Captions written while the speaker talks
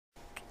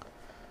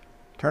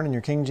Turn in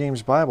your King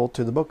James Bible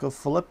to the book of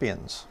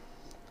Philippians.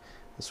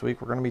 This week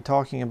we're going to be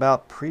talking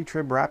about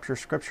pre-trib rapture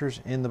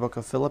scriptures in the book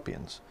of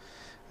Philippians.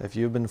 If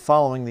you've been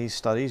following these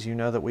studies, you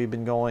know that we've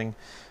been going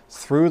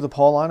through the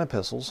Pauline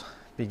epistles,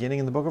 beginning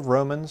in the book of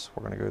Romans.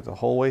 We're going to go the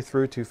whole way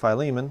through to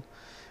Philemon,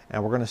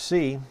 and we're going to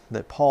see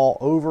that Paul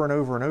over and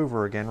over and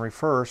over again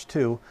refers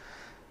to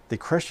the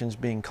Christians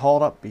being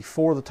called up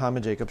before the time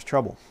of Jacob's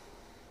trouble,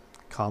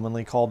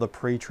 commonly called the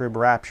pre-trib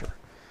rapture.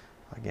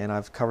 Again,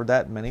 I've covered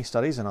that in many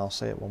studies, and I'll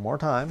say it one more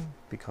time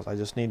because I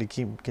just need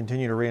to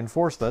continue to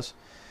reinforce this.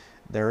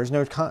 There is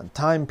no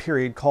time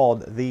period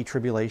called the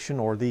tribulation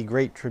or the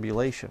great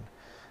tribulation.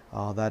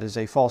 That is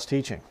a false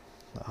teaching.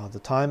 The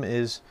time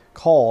is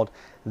called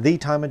the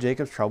time of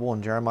Jacob's trouble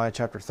in Jeremiah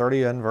chapter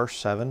 30 and verse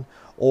 7,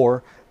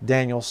 or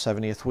Daniel's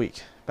 70th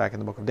week, back in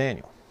the book of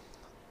Daniel.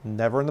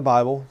 Never in the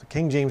Bible, the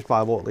King James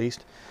Bible at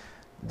least,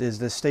 is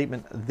this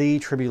statement, the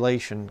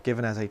tribulation,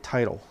 given as a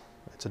title.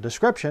 It's a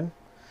description.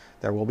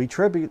 There will be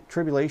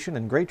tribulation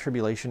and great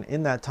tribulation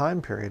in that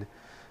time period,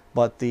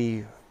 but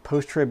the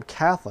post-trib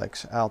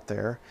Catholics out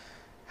there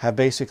have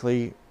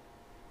basically,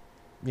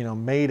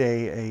 made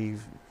a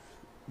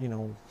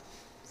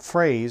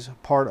phrase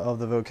part of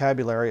the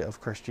vocabulary of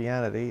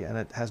Christianity, and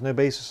it has no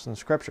basis in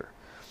Scripture.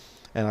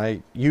 And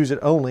I use it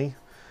only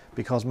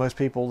because most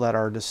people that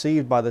are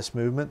deceived by this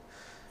movement,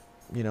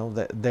 they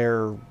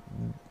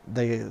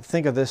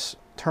think of this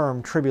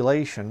term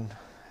tribulation,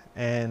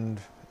 and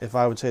if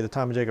I would say the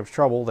time of Jacob's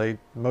trouble,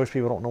 most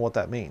people don't know what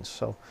that means.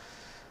 So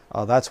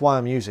that's why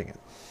I'm using it.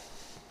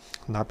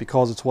 Not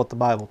because it's what the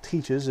Bible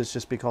teaches, it's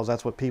just because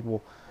that's what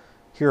people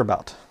hear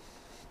about.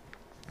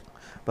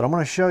 But I'm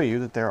going to show you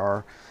that there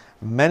are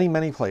many,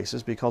 many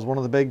places, because one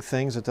of the big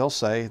things that they'll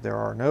say, there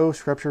are no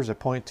scriptures that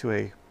point to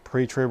a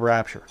pre-trib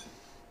rapture.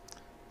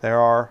 There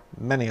are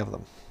many of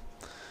them.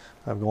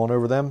 I've gone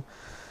over them.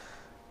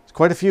 It's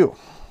quite a few.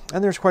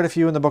 And there's quite a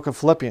few in the book of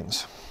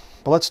Philippians.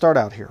 But let's start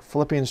out here.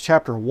 Philippians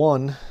chapter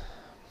 1,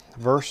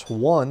 verse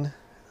 1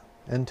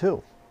 and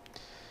 2.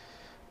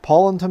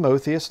 Paul and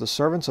Timotheus, the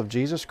servants of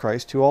Jesus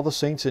Christ, to all the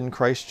saints in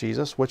Christ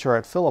Jesus, which are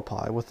at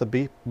Philippi, with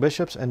the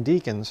bishops and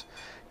deacons,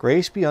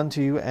 grace be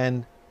unto you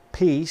and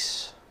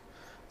peace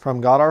from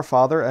God our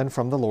Father and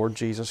from the Lord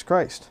Jesus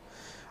Christ.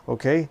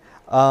 Okay?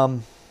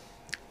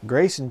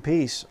 Grace and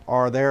peace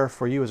are there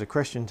for you as a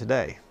Christian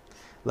today,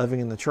 living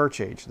in the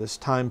church age, this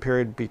time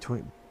period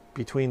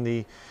between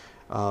the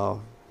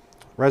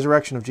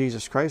resurrection of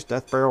Jesus Christ,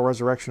 death, burial,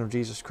 resurrection of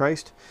Jesus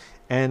Christ,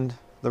 and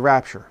the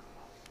rapture,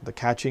 the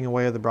catching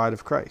away of the bride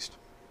of Christ.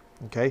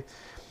 Okay?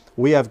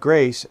 We have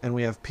grace and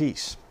we have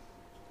peace.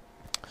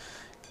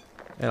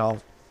 And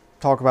I'll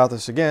talk about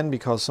this again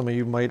because some of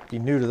you might be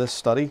new to this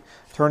study.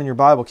 Turn in your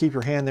Bible, keep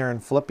your hand there in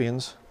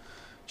Philippians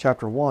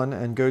chapter 1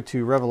 and go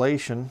to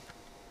Revelation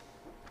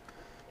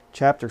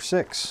chapter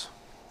 6.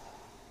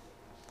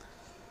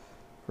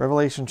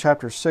 Revelation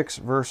chapter 6,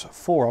 verse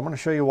 4. I'm going to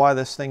show you why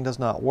this thing does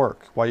not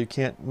work. Why you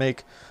can't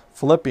make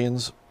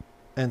Philippians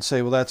and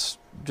say, well, that's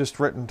just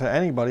written to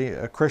anybody,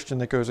 a Christian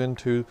that goes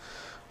into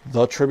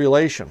the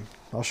tribulation.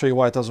 I'll show you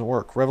why it doesn't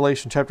work.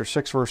 Revelation chapter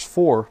 6, verse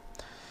 4.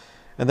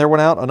 And there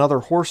went out another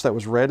horse that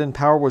was red, and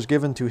power was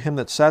given to him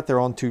that sat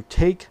thereon to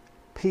take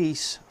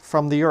peace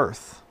from the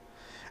earth,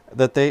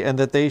 that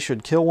they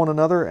should kill one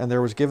another, and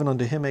there was given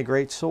unto him a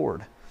great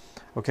sword.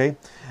 Okay?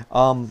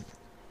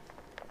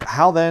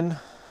 How then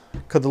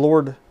could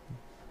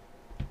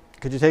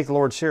you take the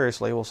Lord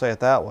seriously, we'll say it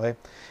that way,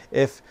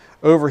 if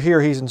over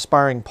here he's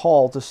inspiring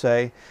Paul to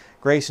say,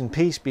 grace and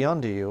peace be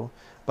unto you,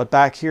 but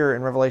back here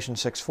in Revelation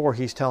 6:4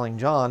 he's telling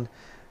John,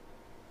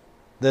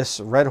 this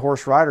red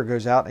horse rider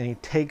goes out and he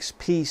takes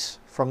peace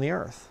from the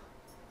earth.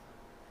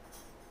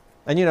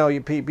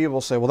 And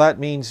people say, well, that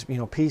means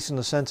peace in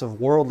the sense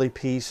of worldly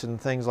peace and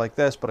things like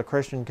this, but a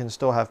Christian can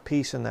still have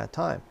peace in that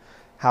time.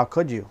 How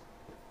could you?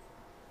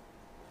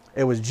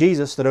 It was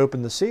Jesus that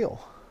opened the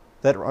seal,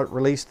 that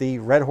released the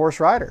red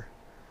horse rider.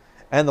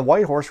 And the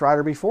white horse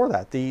rider before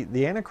that,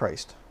 the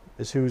Antichrist,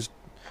 is who's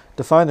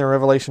defined in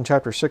Revelation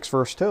chapter 6,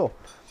 verse 2.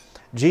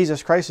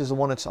 Jesus Christ is the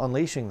one that's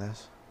unleashing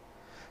this.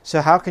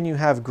 So how can you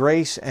have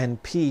grace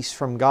and peace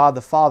from God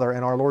the Father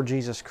and our Lord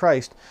Jesus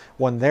Christ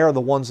when they're the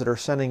ones that are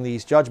sending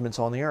these judgments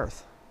on the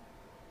earth?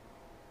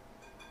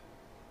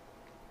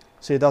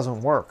 See, it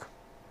doesn't work.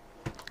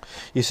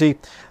 You see,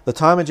 the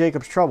time of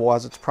Jacob's trouble,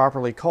 as it's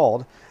properly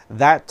called,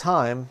 that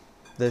time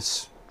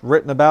that's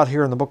written about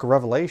here in the book of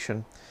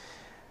Revelation,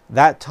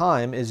 that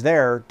time is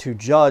there to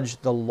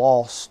judge the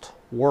lost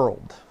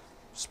world.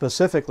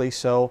 Specifically,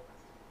 so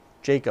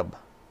Jacob,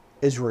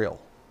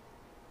 Israel.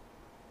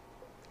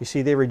 You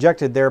see, they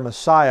rejected their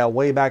Messiah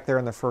way back there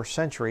in the first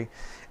century,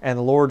 and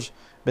the Lord's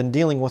been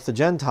dealing with the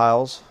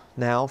Gentiles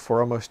now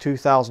for almost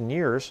 2,000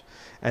 years,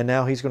 and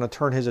now he's going to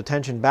turn his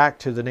attention back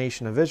to the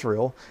nation of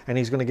Israel, and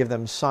he's going to give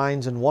them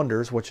signs and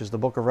wonders, which is the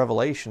book of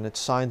Revelation. It's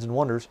signs and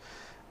wonders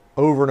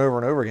over and over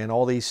and over again.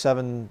 All these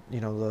seven,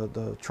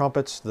 the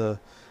trumpets, the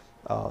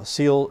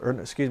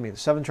the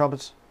seven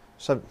trumpets,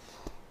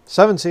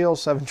 seven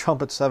seals, seven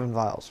trumpets, seven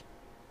vials.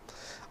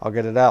 I'll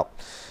get it out.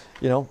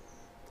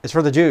 It's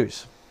for the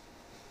Jews.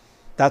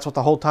 That's what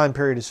the whole time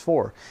period is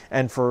for.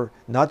 And for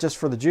not just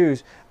for the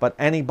Jews, but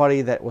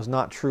anybody that was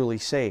not truly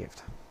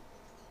saved.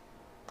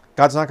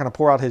 God's not going to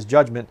pour out his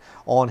judgment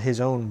on his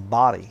own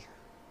body.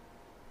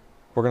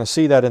 We're going to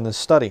see that in this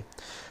study.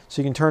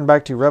 So you can turn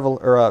back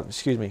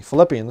to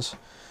Philippians,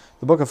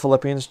 the book of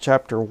Philippians,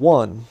 chapter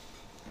 1.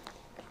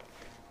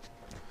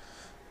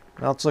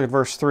 Now let's look at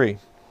verse 3.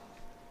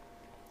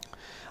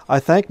 I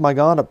thank my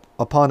God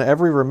upon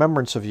every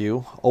remembrance of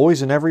you,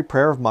 always in every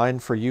prayer of mine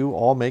for you,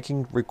 all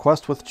making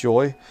request with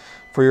joy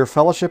for your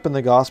fellowship in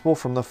the gospel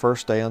from the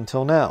first day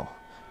until now,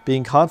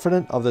 being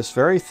confident of this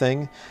very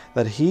thing,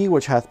 that he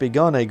which hath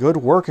begun a good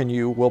work in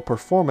you will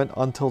perform it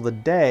until the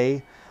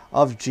day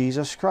of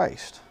Jesus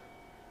Christ.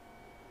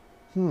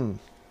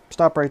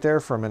 Stop right there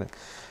for a minute.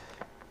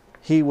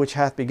 He which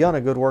hath begun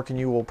a good work in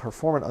you will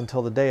perform it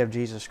until the day of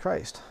Jesus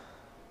Christ.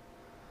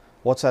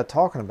 What's that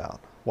talking about?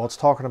 Well, it's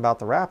talking about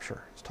the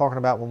rapture. It's talking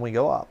about when we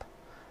go up.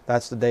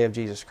 That's the day of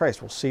Jesus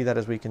Christ. We'll see that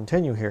as we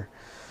continue here.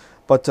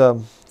 But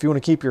if you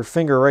want to keep your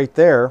finger right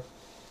there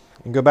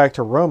and go back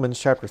to Romans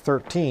chapter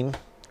 13,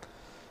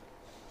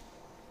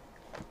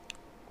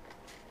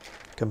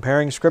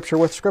 comparing Scripture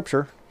with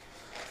Scripture.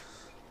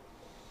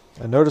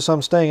 And notice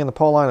I'm staying in the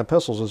Pauline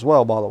epistles as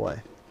well, by the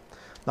way.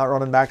 Not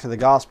running back to the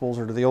Gospels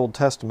or to the Old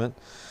Testament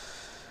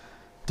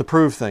to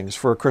prove things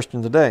for a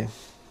Christian today.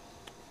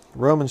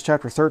 Romans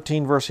chapter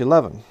 13, verse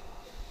 11.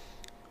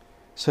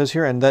 Says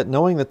here, and that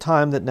knowing the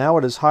time, that now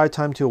it is high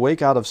time to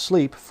awake out of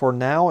sleep, for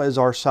now is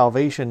our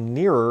salvation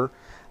nearer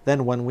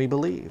than when we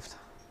believed.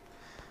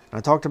 And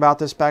I talked about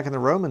this back in the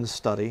Romans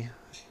study,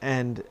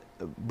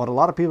 but a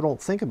lot of people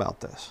don't think about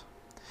this.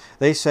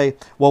 They say,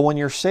 well, when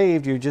you're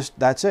saved,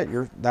 that's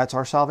it. That's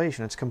our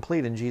salvation. It's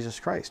complete in Jesus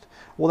Christ.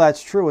 Well,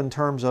 that's true in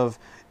terms of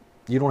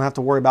you don't have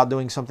to worry about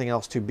doing something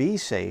else to be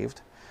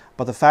saved.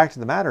 But the fact of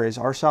the matter is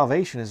our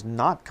salvation is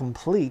not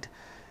complete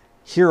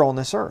here on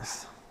this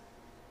earth.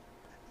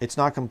 It's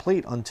not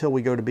complete until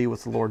we go to be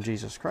with the Lord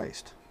Jesus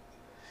Christ.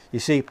 You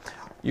see,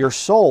 your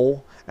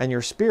soul and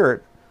your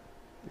spirit,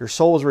 your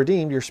soul is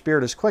redeemed, your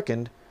spirit is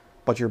quickened,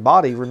 but your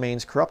body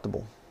remains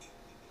corruptible.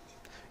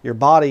 Your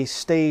body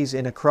stays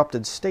in a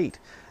corrupted state.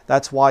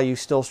 That's why you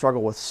still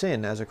struggle with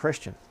sin as a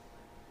Christian.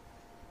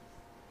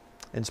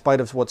 In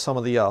spite of what some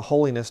of the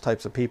holiness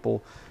types of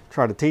people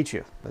try to teach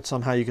you, that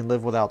somehow you can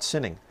live without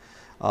sinning.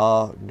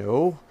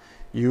 No,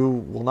 you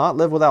will not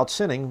live without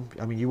sinning.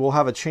 I mean, you will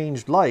have a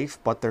changed life,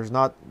 but there's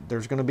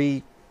going to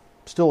be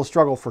still a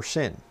struggle for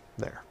sin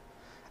there.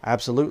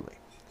 Absolutely.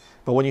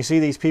 But when you see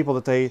these people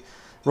that they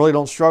really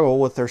don't struggle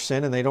with their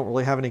sin and they don't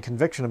really have any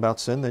conviction about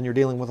sin, then you're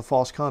dealing with a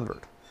false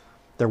convert.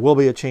 There will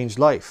be a changed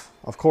life,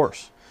 of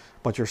course,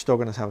 but you're still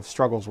going to have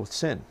struggles with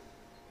sin.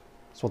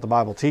 That's what the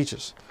Bible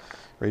teaches.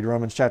 Read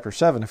Romans chapter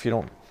 7 if you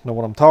don't know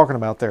what I'm talking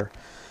about there.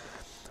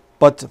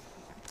 But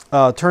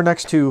turn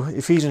next to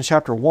Ephesians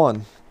chapter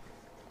 1.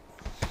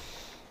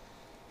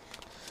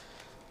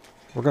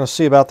 We're going to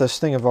see about this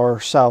thing of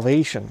our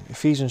salvation.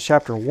 Ephesians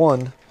chapter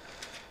 1.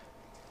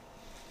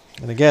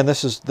 And again,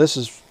 this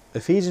is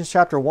Ephesians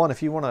chapter 1.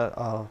 If you want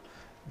to,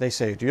 they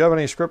say, do you have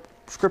any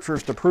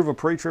scriptures to prove a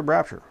pre-trib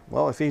rapture?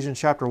 Well, Ephesians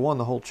chapter 1,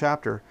 the whole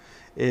chapter,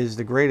 is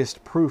the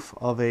greatest proof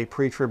of a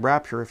pre-trib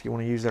rapture, if you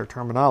want to use their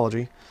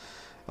terminology,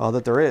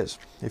 that there is.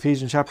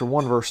 Ephesians chapter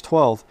 1, verse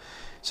 12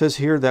 says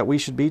here that we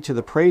should be to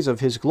the praise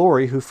of his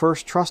glory, who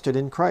first trusted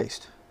in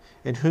Christ,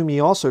 in whom ye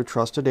also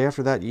trusted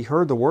after that ye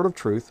heard the word of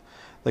truth,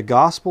 the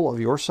gospel of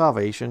your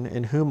salvation,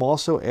 in whom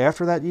also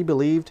after that ye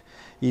believed,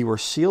 ye were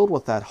sealed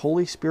with that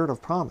Holy Spirit of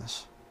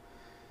promise.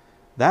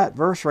 That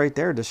verse right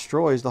there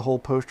destroys the whole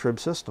post-trib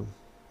system.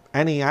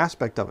 Any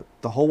aspect of it.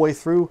 The whole way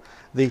through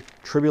the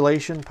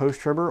tribulation,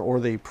 post-tribber, or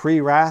the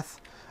pre-wrath,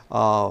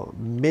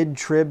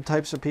 mid-trib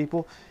types of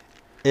people.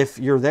 If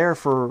you're there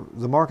for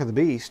the mark of the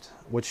beast,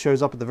 which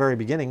shows up at the very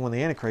beginning when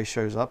the Antichrist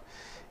shows up,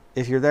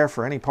 if you're there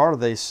for any part of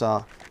this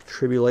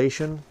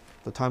tribulation,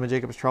 the time of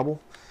Jacob's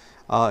trouble,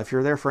 if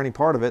you're there for any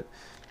part of it,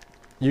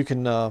 you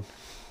can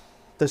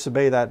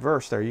disobey that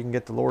verse there. You can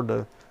get the Lord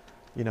to,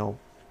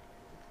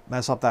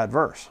 mess up that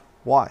verse.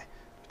 Why?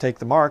 Take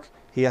the mark,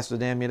 he has to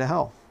damn you to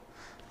hell.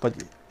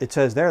 But it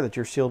says there that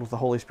you're sealed with the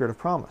Holy Spirit of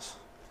promise.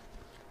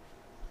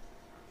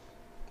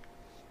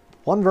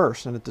 One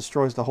verse, and it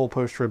destroys the whole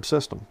post-trib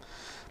system.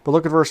 But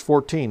look at verse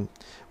 14,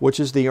 which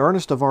is the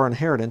earnest of our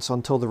inheritance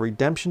until the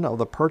redemption of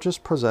the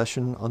purchased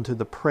possession unto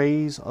the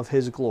praise of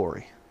his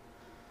glory.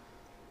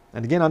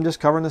 And again, I'm just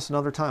covering this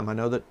another time. I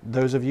know that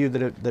those of you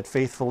that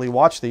faithfully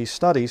watch these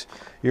studies,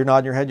 you're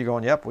nodding your head, you're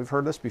going, yep, we've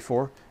heard this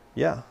before.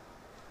 Yeah,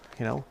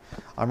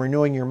 I'm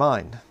renewing your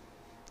mind.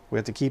 We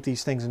have to keep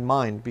these things in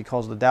mind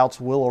because the doubts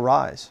will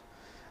arise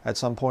at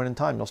some point in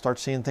time. You'll start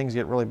seeing things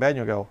get really bad and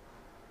you'll go,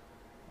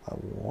 I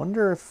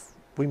wonder if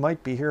we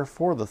might be here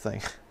for the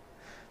thing.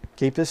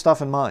 Keep this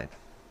stuff in mind,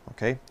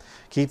 okay?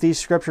 Keep these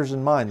scriptures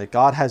in mind that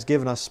God has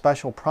given us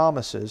special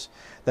promises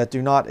that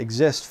do not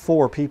exist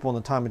for people in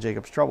the time of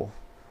Jacob's trouble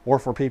or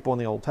for people in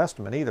the Old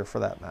Testament either, for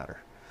that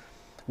matter.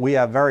 We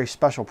have very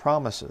special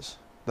promises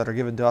that are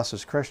given to us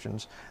as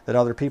Christians that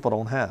other people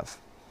don't have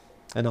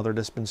in other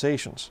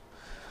dispensations.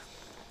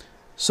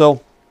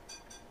 So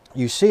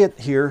You see it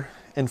here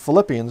in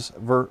Philippians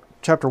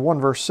chapter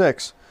 1, verse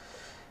 6,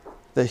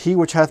 that he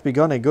which hath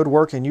begun a good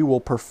work in you will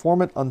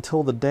perform it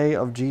until the day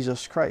of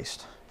Jesus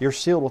Christ. You're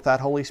sealed with that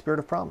Holy Spirit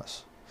of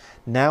promise.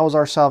 Now is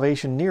our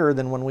salvation nearer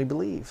than when we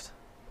believed.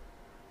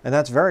 And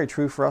that's very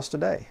true for us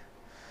today.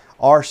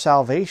 Our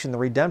salvation, the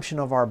redemption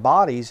of our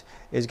bodies,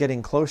 is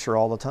getting closer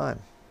all the time.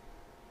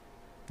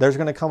 There's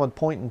going to come a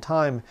point in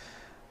time,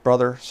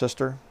 brother,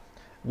 sister,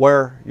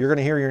 where you're going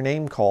to hear your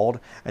name called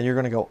and you're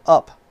going to go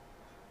up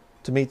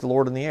to meet the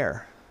Lord in the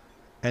air.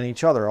 And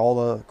each other, all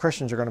the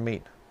Christians are going to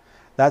meet.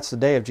 That's the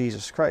day of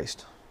Jesus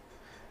Christ.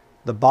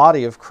 The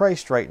body of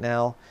Christ right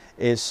now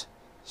is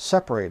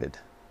separated.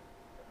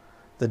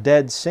 The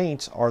dead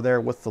saints are there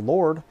with the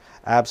Lord,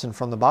 absent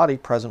from the body,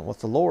 present with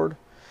the Lord.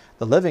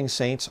 The living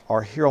saints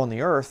are here on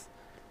the earth,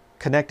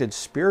 connected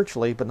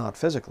spiritually but not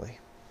physically.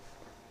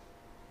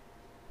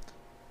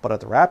 But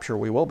at the rapture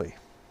we will be.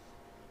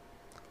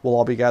 We'll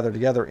all be gathered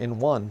together in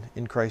one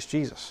in Christ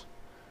Jesus.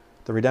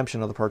 The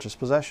redemption of the purchased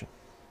possession.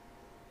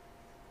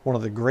 One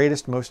of the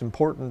greatest, most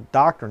important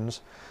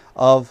doctrines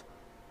of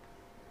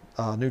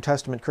New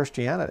Testament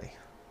Christianity.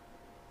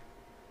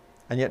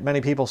 And yet many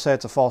people say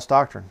it's a false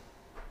doctrine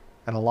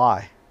and a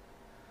lie.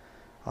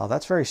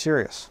 That's very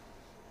serious.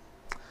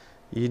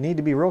 You need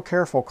to be real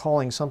careful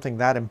calling something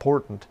that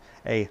important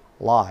a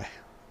lie.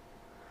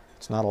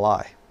 It's not a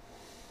lie.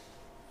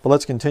 But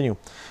let's continue.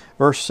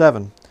 Verse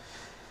 7.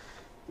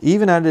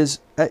 Even as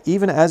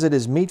it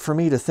is meet for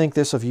me to think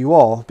this of you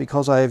all,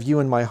 because I have you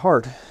in my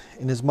heart,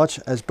 inasmuch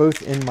as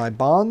both in my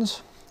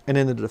bonds and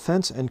in the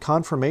defense and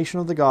confirmation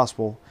of the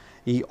gospel,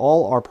 ye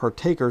all are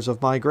partakers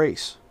of my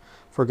grace.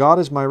 For God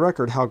is my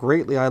record, how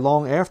greatly I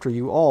long after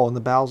you all in the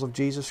bowels of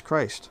Jesus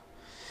Christ.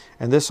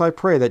 And this I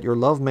pray, that your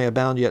love may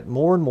abound yet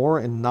more and more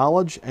in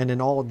knowledge and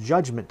in all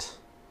judgment,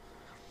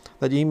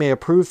 that ye may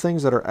approve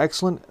things that are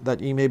excellent,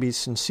 that ye may be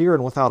sincere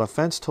and without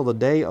offense till the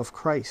day of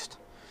Christ,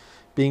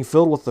 being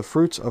filled with the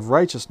fruits of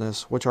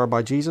righteousness, which are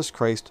by Jesus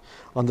Christ,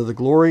 unto the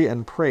glory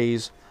and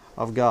praise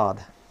of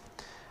God.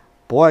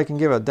 Boy, I can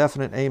give a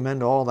definite amen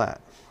to all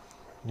that.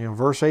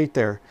 Verse 8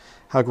 there,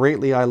 how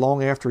greatly I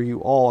long after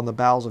you all in the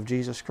bowels of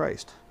Jesus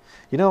Christ.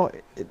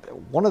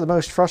 One of the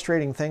most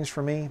frustrating things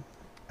for me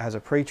as a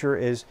preacher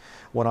is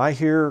when I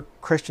hear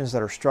Christians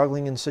that are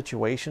struggling in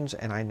situations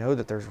and I know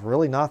that there's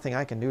really nothing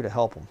I can do to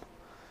help them.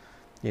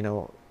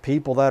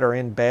 People that are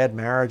in bad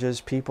marriages,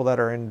 people that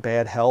are in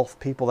bad health,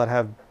 people that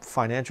have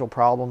financial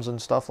problems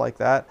and stuff like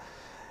that.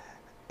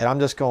 And I'm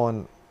just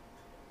going,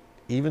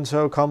 even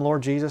so, come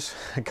Lord Jesus,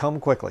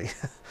 come quickly.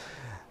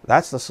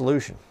 That's the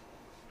solution.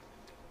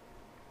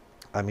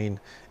 I mean,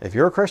 if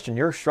you're a Christian,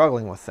 you're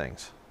struggling with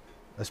things,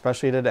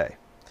 especially today.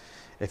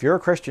 If you're a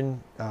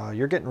Christian,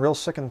 you're getting real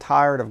sick and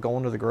tired of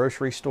going to the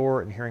grocery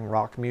store and hearing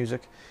rock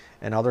music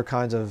and other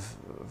kinds of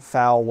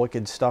foul,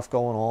 wicked stuff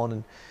going on.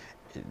 And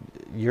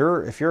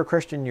if you're a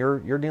Christian,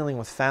 you're dealing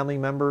with family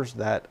members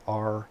that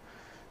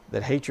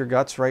hate your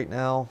guts right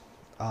now.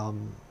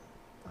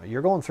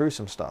 You're going through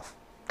some stuff.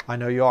 I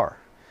know you are.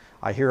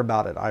 I hear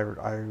about it.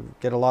 I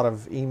get a lot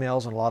of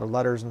emails and a lot of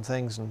letters and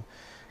things and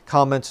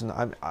comments, and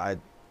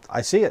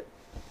I see it.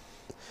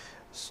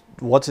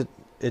 What's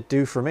it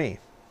do for me?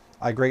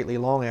 I greatly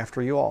long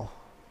after you all.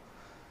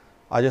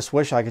 I just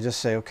wish I could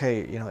just say, okay,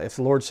 if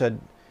the Lord said,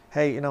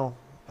 hey,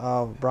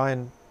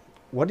 Bryan,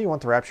 when do you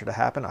want the rapture to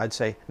happen? I'd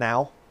say,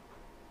 now.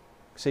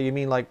 So you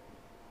mean like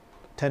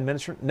 10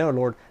 minutes from? No,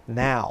 Lord,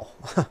 now.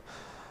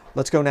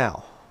 Let's go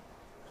now.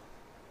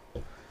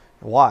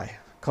 Why?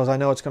 Because I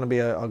know it's going to be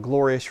a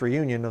glorious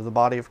reunion of the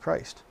body of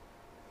Christ.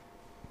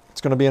 It's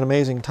going to be an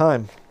amazing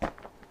time.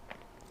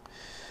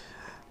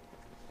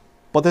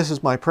 But this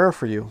is my prayer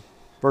for you.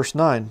 Verse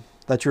 9,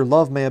 that your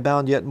love may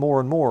abound yet more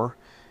and more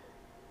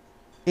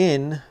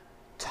in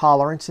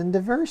tolerance and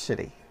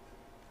diversity.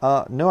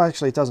 No,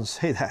 actually, it doesn't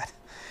say that.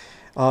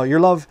 Your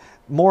love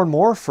more and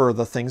more for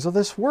the things of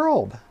this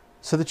world,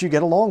 so that you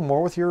get along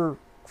more with your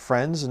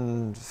friends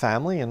and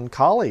family and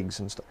colleagues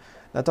and stuff.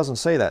 That doesn't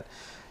say that.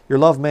 Your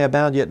love may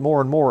abound yet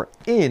more and more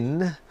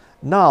in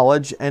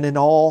knowledge and in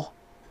all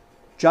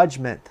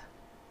judgment.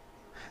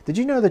 Did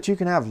you know that you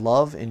can have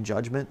love in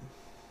judgment?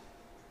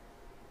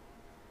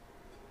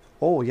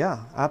 Oh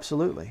yeah,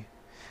 absolutely.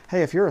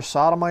 Hey, if you're a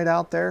sodomite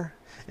out there,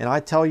 and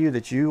I tell you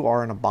that you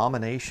are an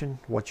abomination,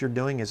 what you're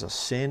doing is a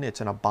sin,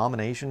 it's an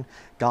abomination,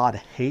 God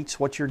hates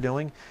what you're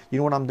doing, you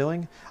know what I'm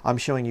doing? I'm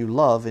showing you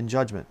love in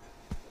judgment.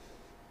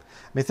 I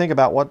mean, think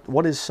about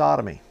what is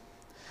sodomy?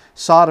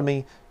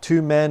 Sodomy,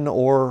 two men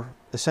or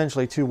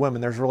essentially two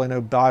women. There's really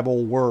no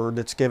Bible word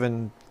that's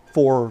given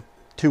for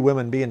two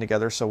women being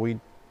together, so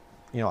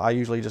I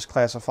usually just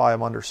classify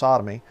them under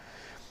sodomy.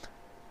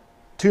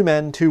 Two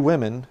men, two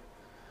women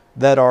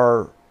that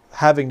are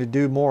having to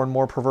do more and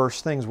more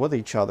perverse things with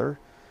each other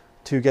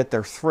to get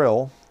their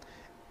thrill,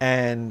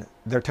 and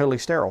they're totally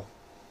sterile.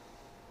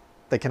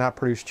 They cannot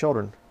produce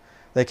children.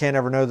 They can't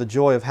ever know the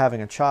joy of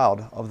having a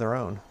child of their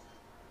own.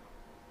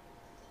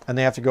 And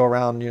they have to go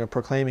around,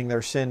 proclaiming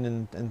their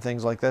sin and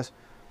things like this.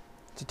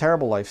 It's a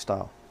terrible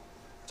lifestyle.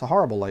 It's a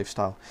horrible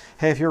lifestyle.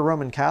 Hey, if you're a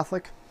Roman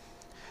Catholic,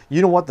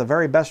 You know what the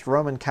very best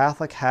Roman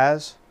Catholic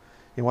has?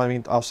 You know what I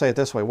mean? I'll say it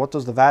this way. What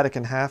does the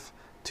Vatican have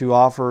to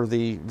offer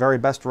the very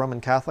best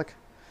Roman Catholic?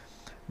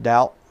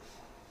 Doubt.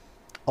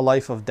 A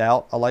life of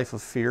doubt, a life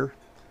of fear.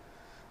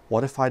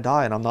 What if I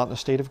die and I'm not in a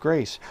state of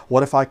grace?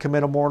 What if I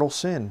commit a mortal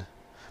sin?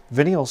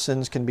 Venial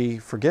sins can be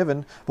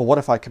forgiven, but what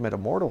if I commit a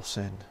mortal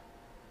sin?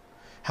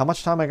 How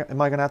much time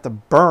am I going to have to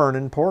burn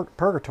in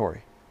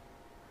purgatory?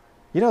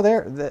 You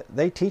know,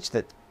 they teach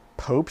that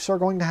popes are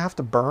going to have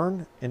to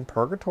burn in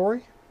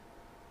purgatory.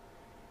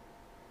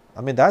 I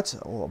mean, that's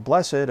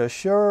blessed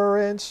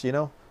assurance, you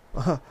know.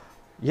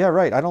 Yeah,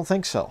 right, I don't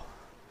think so.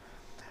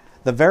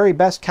 The very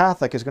best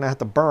Catholic is going to have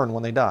to burn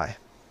when they die.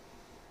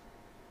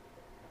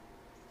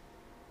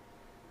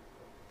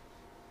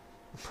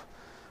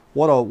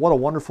 What a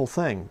wonderful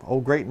thing. Oh,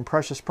 great and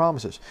precious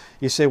promises.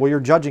 You say, well, you're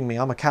judging me.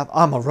 I'm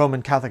a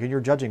Roman Catholic and you're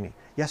judging me.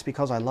 Yes,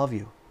 because I love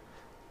you.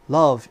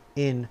 Love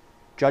in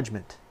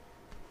judgment.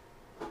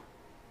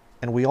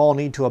 And we all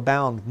need to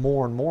abound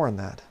more and more in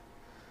that.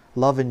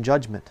 Love in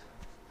judgment.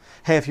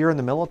 Hey, if you're in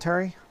the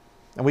military,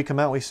 and we come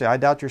out and we say, I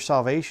doubt your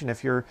salvation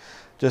if you're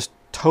just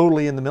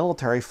totally in the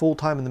military,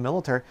 full-time in the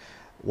military.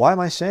 Why am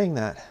I saying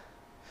that?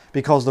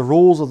 Because the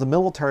rules of the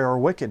military are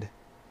wicked.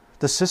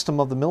 The system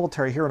of the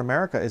military here in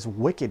America is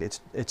wicked.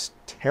 It's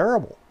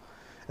terrible.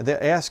 They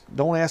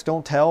don't ask,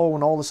 don't tell,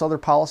 and all this other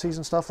policies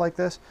and stuff like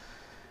this.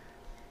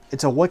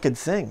 It's a wicked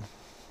thing.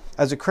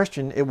 As a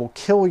Christian, it will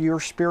kill your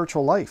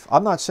spiritual life.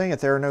 I'm not saying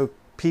that there are no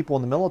people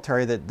in the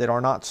military that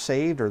are not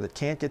saved or that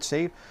can't get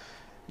saved.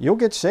 You'll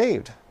get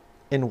saved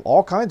in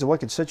all kinds of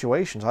wicked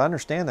situations. I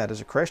understand that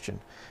as a Christian.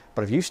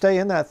 But if you stay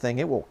in that thing,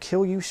 it will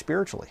kill you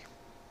spiritually.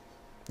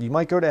 You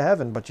might go to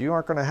heaven, but you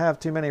aren't going to have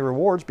too many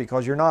rewards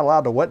because you're not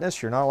allowed to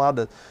witness. You're not allowed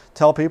to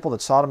tell people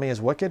that sodomy is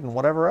wicked and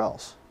whatever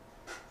else.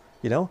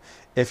 You know,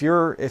 if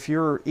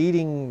you're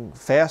eating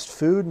fast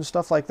food and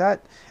stuff like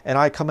that, and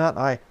I come out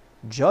and I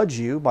judge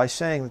you by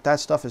saying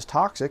that stuff is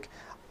toxic,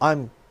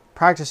 I'm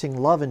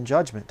practicing love and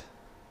judgment.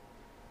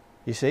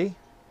 You see?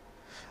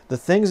 The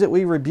things that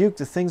we rebuke,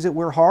 the things that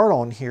we're hard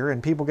on here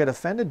and people get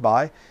offended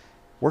by,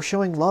 we're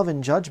showing love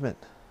and judgment.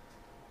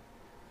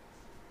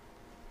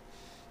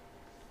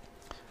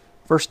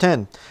 Verse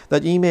 10,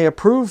 that ye may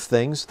approve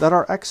things that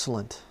are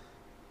excellent.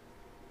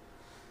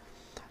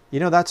 You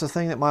know, that's the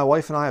thing that my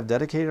wife and I have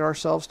dedicated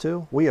ourselves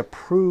to. We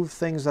approve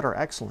things that are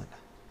excellent.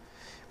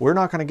 We're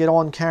not going to get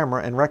on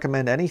camera and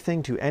recommend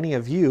anything to any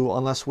of you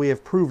unless we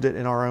have proved it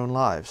in our own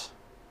lives.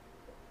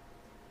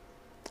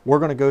 We're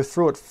going to go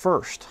through it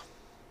first.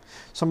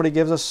 Somebody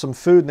gives us some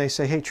food and they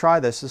say, hey,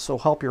 try this. This will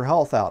help your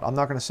health out. I'm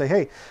not going to say,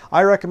 hey,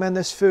 I recommend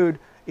this food.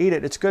 Eat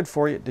it. It's good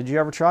for you. Did you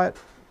ever try it?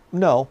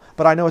 No,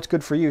 but I know it's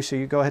good for you, so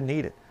you go ahead and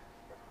eat it.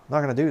 I'm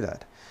not going to do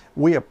that.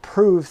 We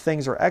approve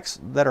things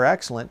that are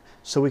excellent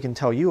so we can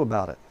tell you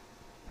about it.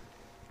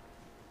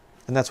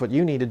 And that's what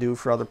you need to do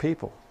for other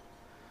people.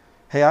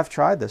 Hey, I've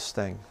tried this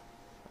thing.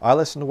 I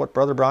listen to what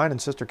Brother Bryan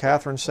and Sister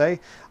Catherine say.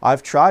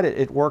 I've tried it.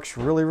 It works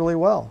really, really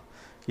well.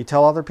 You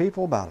tell other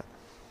people about it.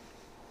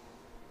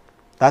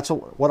 That's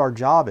what our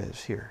job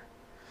is here.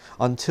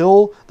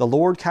 Until the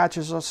Lord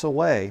catches us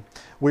away,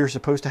 we are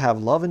supposed to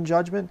have love and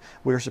judgment.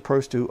 We are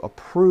supposed to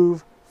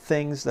approve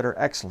things that are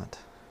excellent.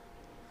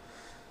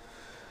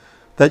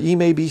 That ye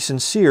may be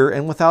sincere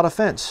and without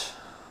offense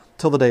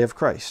till the day of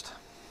Christ,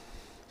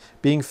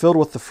 being filled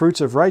with the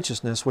fruits of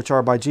righteousness which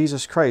are by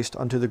Jesus Christ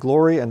unto the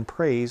glory and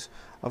praise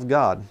of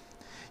God.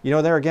 You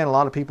know, there again, a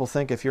lot of people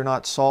think if you're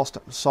not soft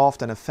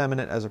and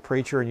effeminate as a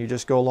preacher and you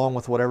just go along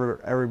with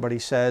whatever everybody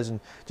says and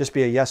just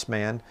be a yes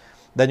man,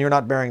 then you're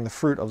not bearing the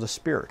fruit of the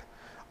Spirit.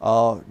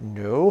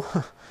 No.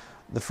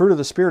 The fruit of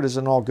the Spirit is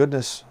in all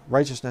goodness,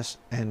 righteousness,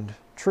 and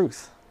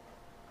truth.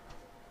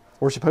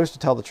 We're supposed to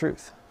tell the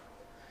truth.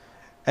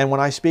 And when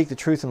I speak the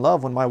truth in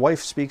love, when my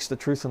wife speaks the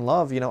truth in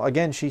love, you know,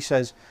 again,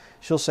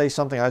 she'll say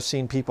something. I've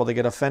seen people that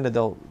get offended.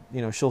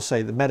 She'll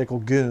say the medical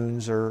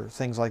goons or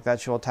things like that.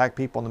 She'll attack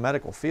people in the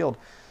medical field.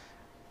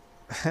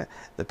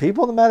 The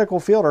people in the medical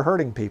field are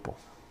hurting people.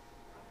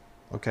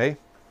 Okay?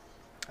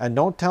 And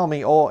don't tell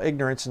me, oh,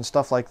 ignorance and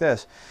stuff like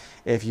this.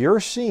 If you're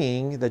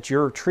seeing that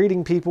you're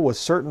treating people with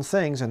certain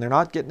things and they're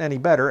not getting any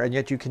better and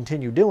yet you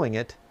continue doing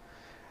it,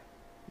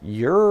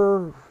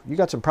 you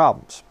got some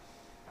problems.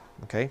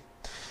 Okay?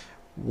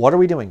 What are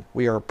we doing?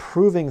 We are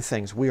approving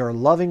things. We are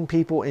loving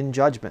people in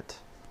judgment.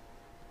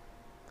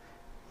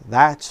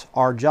 That's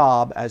our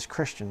job as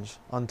Christians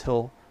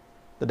until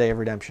the day of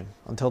redemption.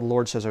 Until the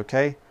Lord says,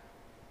 okay,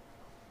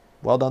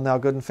 well done, thou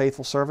good and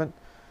faithful servant.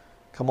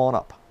 Come on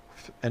up.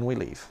 And we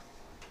leave.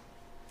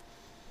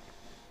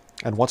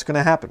 And what's going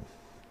to happen?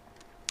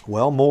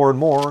 Well, more and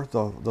more,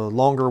 the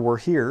longer we're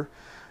here,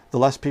 the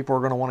less people are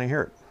going to want to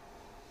hear it.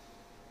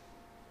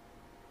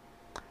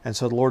 And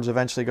so the Lord's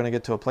eventually going to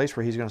get to a place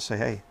where He's going to say,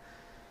 hey,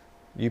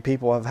 you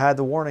people have had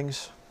the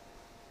warnings.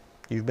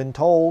 You've been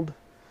told.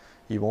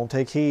 You won't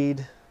take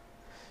heed.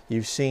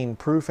 You've seen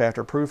proof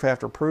after proof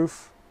after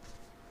proof.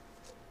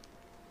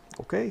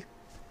 Okay.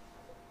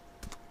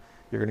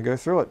 You're going to go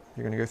through it.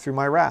 You're going to go through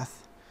my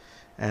wrath.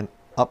 And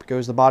up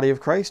goes the body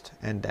of Christ,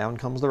 and down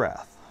comes the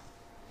wrath.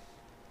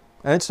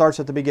 And it starts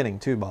at the beginning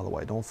too, by the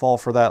way. Don't fall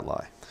for that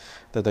lie.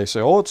 That they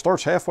say, oh, it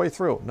starts halfway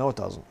through. No, it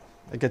doesn't.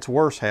 It gets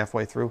worse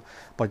halfway through.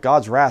 But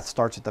God's wrath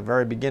starts at the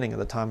very beginning of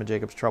the time of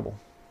Jacob's trouble.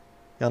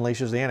 He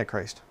unleashes the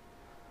Antichrist.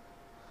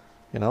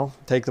 You know,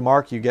 take the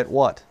mark, you get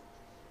what?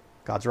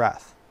 God's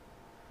wrath.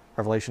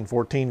 Revelation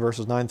 14,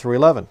 verses 9 through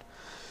 11.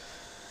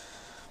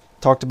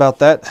 Talked about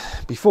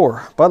that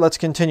before, but let's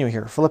continue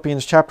here.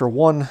 Philippians chapter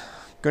 1,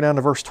 go down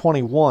to verse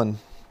 21.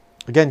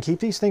 Again, keep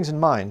these things in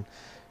mind.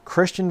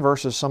 Christian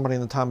versus somebody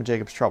in the time of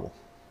Jacob's trouble.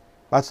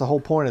 That's the whole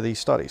point of these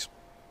studies.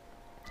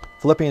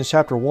 Philippians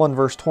chapter 1,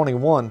 verse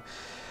 21.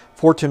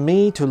 For to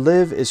me to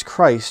live is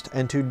Christ,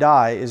 and to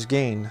die is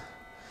gain.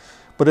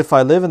 But if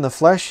I live in the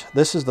flesh,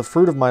 this is the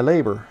fruit of my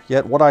labor.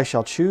 Yet what I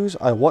shall choose,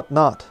 I wot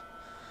not.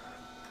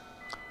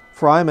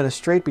 For I am in a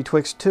strait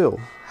betwixt two,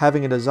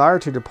 having a desire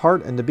to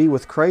depart and to be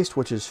with Christ,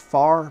 which is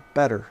far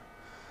better.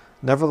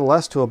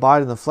 Nevertheless, to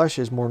abide in the flesh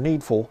is more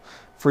needful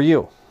for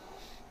you.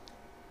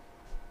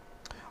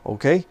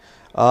 Okay.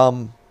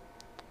 Are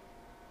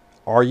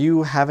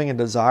you having a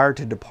desire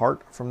to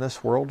depart from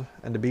this world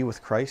and to be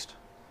with Christ?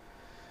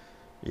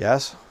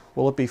 Yes.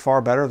 Will it be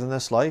far better than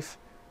this life?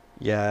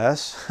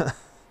 Yes.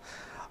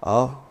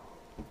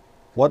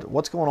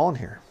 What's going on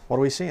here? What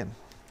are we seeing?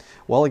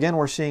 Well, again,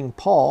 we're seeing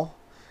Paul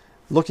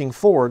looking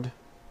forward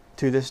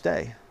to this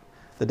day,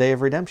 the day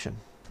of redemption.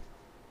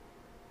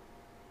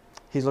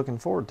 He's looking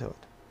forward to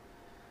it.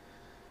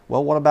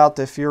 Well, what about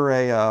if you're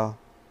a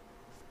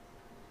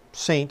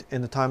saint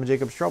in the time of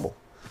Jacob's trouble?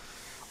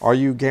 Are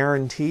you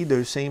guaranteed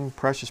those same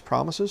precious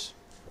promises?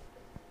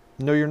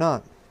 No, you're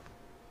not.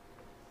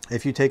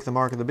 If you take the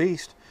mark of the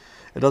beast,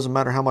 it doesn't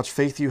matter how much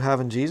faith you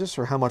have in Jesus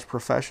or how much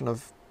profession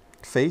of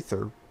faith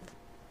or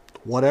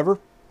whatever.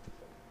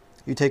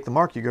 You take the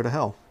mark, you go to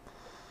hell.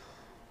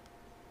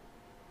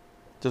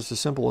 Just as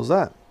simple as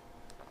that.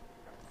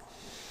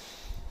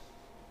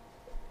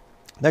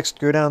 Next,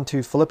 go down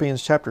to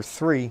Philippians chapter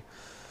 3,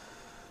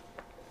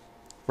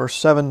 verse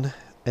 7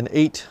 and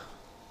 8.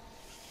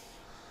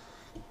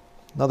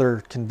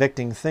 Another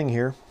convicting thing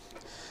here.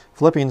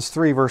 Philippians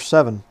 3, verse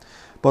 7.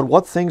 But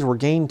what things were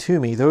gained to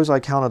me, those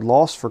I counted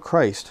loss for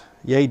Christ.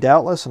 Yea,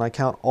 doubtless, and I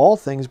count all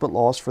things but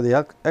loss for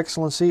the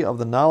excellency of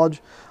the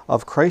knowledge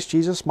of Christ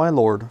Jesus my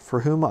Lord,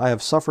 for whom I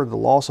have suffered the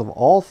loss of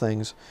all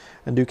things,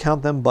 and do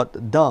count them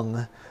but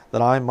dung,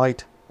 that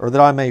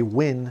I may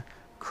win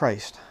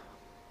Christ.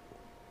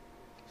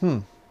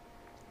 You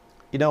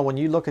know, when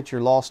you look at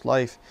your lost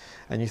life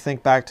and you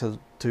think back to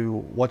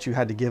what you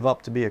had to give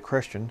up to be a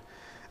Christian,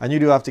 and you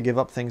do have to give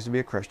up things to be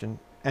a Christian.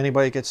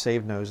 Anybody that gets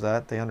saved knows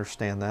that. They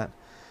understand that.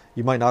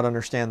 You might not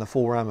understand the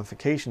full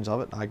ramifications of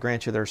it. I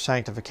grant you there's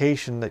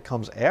sanctification that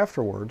comes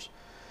afterwards.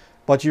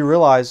 But you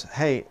realize,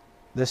 hey,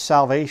 this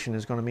salvation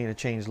is going to mean a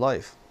changed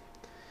life.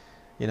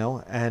 You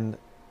know, and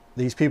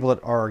these people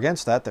that are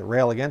against that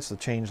rail against the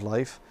changed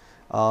life,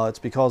 it's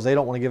because they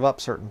don't want to give up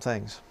certain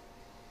things.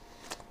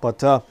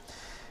 But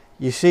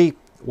you see,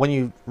 when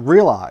you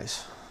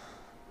realize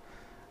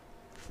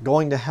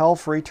going to hell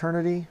for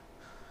eternity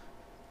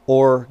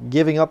or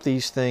giving up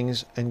these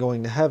things and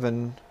going to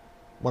heaven,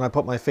 when I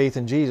put my faith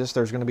in Jesus,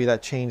 there's going to be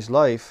that changed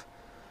life.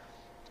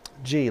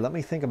 Gee, let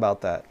me think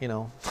about that, you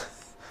know.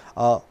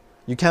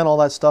 You count all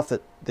that stuff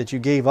that you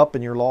gave up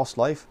in your lost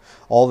life,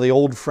 all the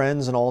old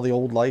friends and all the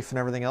old life and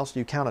everything else,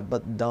 you count it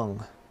but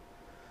dung.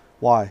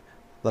 Why?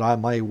 That I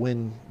may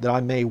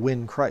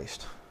win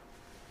Christ.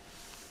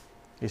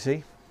 You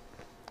see?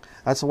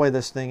 That's the way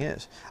this thing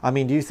is. I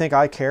mean, do you think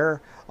I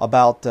care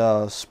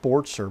about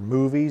sports or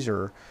movies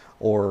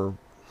or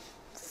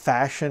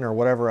fashion or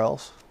whatever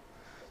else?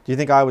 Do you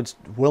think I would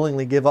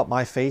willingly give up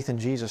my faith in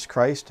Jesus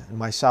Christ and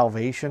my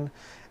salvation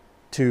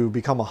to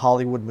become a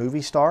Hollywood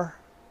movie star?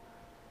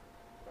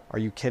 Are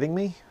you kidding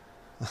me?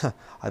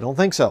 I don't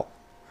think so.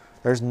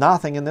 There's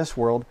nothing in this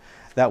world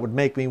that would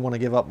make me want to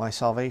give up my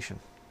salvation.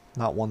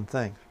 Not one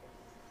thing.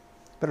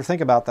 Better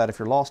think about that if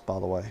you're lost, by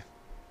the way.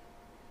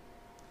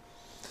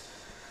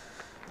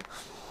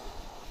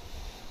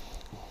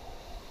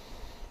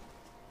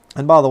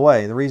 And by the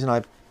way, the reason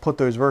I put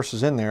those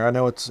verses in there, I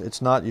know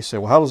it's not, you say,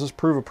 well, how does this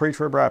prove a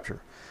pre-trib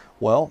rapture?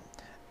 Well,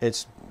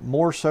 it's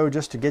more so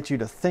just to get you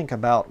to think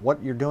about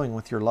what you're doing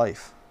with your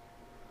life.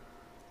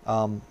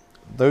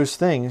 Those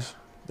things,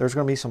 there's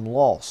going to be some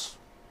loss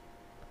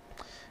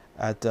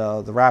at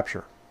the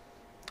rapture.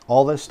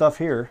 All this stuff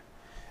here,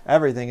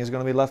 everything is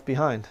going to be left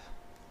behind.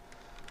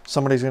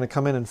 Somebody's going to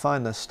come in and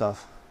find this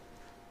stuff.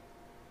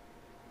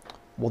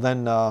 Well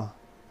then,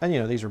 and you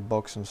know, these are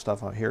books and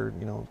stuff out here,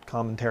 you know,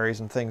 commentaries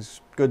and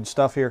things, good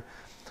stuff here.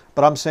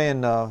 But I'm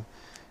saying,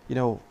 you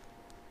know,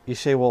 you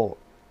say, well,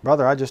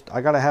 brother, I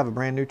got to have a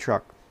brand new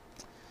truck.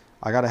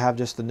 I got to have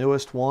just the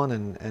newest one,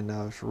 and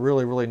it's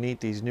really, really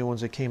neat. These new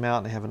ones that came out,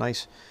 and they have a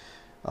nice,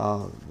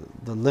 the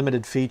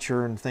limited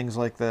feature and things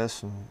like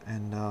this,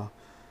 and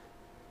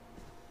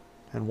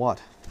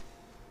what?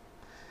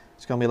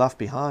 It's going to be left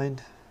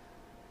behind.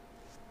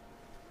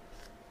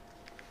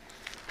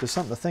 Just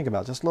something to think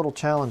about. Just a little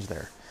challenge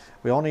there.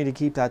 We all need to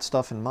keep that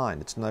stuff in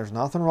mind. There's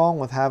nothing wrong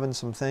with having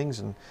some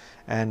things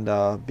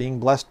and being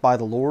blessed by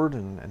the Lord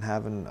and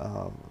having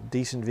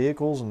decent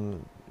vehicles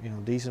and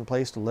decent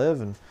place to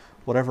live and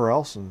whatever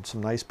else and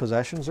some nice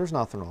possessions. There's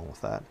nothing wrong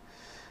with that.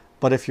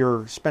 But if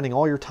you're spending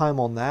all your time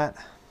on that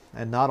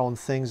and not on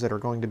things that are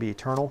going to be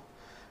eternal,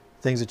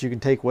 things that you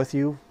can take with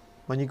you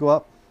when you go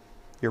up,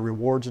 your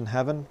rewards in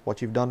heaven,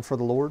 what you've done for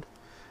the Lord,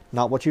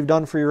 not what you've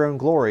done for your own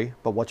glory,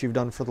 but what you've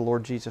done for the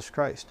Lord Jesus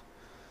Christ.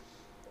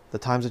 The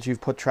times that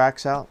you've put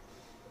tracts out,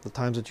 the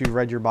times that you've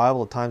read your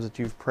Bible, the times that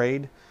you've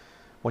prayed,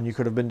 when you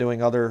could have been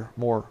doing other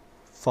more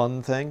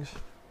fun things,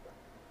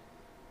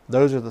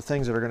 those are the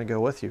things that are going to go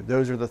with you.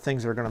 Those are the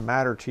things that are going to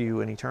matter to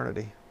you in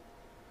eternity.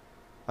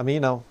 I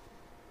mean,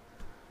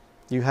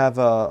 you have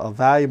a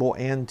valuable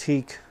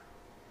antique,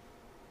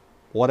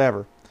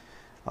 whatever,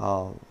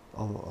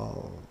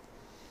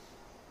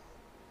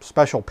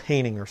 special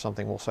painting or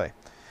something, we'll say,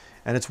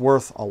 and it's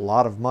worth a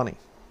lot of money.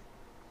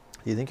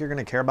 Do you think you're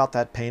going to care about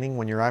that painting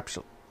when you're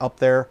actually up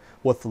there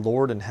with the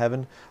Lord in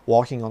heaven,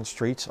 walking on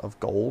streets of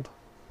gold?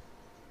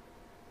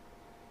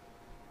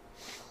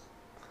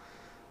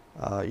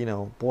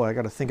 Boy, I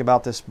got to think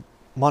about this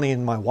money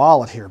in my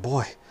wallet here.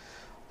 Boy,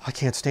 I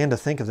can't stand to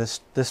think of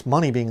this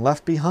money being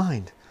left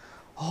behind.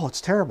 Oh,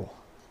 it's terrible.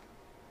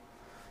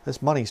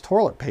 This money's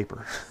toilet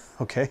paper,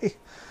 okay?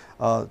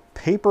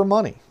 Paper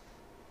money.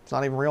 It's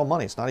not even real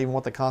money. It's not even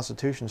what the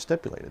Constitution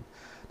stipulated.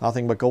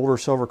 Nothing but gold or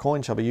silver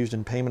coin shall be used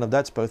in payment of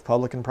debts, both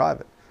public and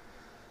private.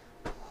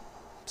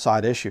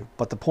 Side issue.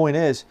 But the point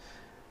is,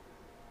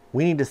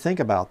 we need to think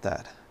about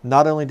that.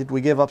 Not only did we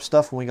give up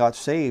stuff when we got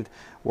saved,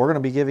 we're going to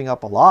be giving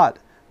up a lot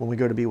when we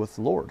go to be with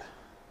the Lord.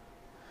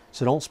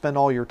 So don't spend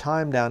all your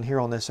time down here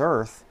on this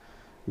earth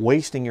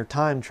wasting your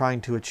time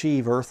trying to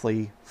achieve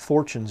earthly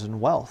fortunes and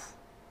wealth.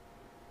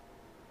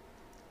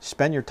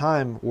 Spend your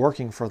time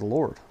working for the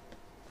Lord.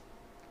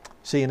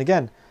 See, and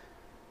again,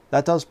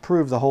 that does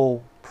prove the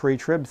whole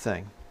pre-trib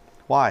thing.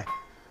 Why?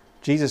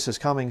 Jesus is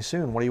coming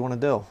soon. What do you want to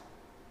do?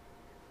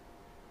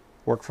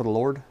 Work for the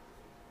Lord?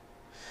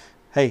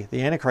 Hey,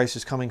 the Antichrist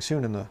is coming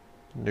soon in the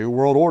New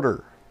World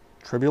Order,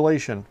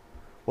 tribulation.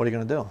 What are you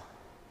going to do?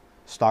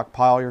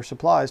 Stockpile your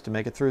supplies to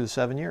make it through the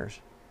 7 years.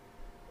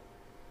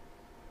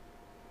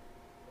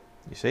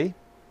 You see?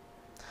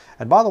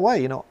 And by the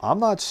way, I'm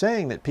not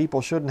saying that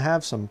people shouldn't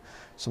have some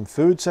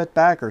food set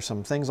back or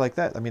some things like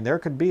that. I mean, there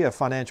could be a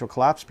financial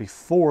collapse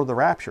before the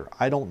rapture.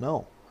 I don't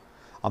know.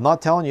 I'm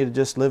not telling you to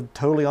just live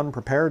totally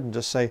unprepared and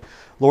just say,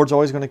 Lord's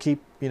always going to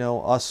keep,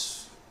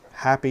 us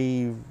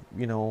happy,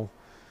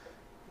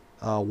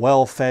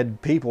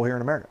 well-fed people here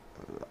in America.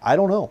 I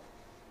don't know.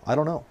 I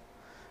don't know.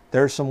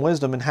 There's some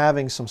wisdom in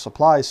having some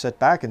supplies set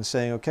back and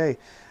saying, okay,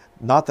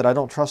 not that I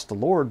don't trust the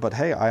Lord, but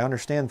hey, I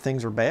understand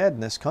things are bad in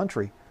this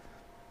country.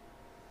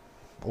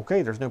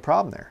 Okay, there's no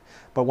problem there.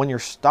 But when you're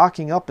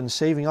stocking up and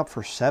saving up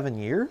for 7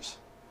 years,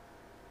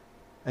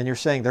 and you're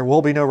saying there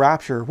will be no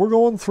rapture, we're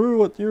going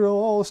through it,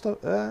 all this stuff,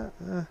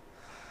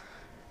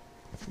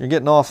 you're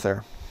getting off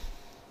there.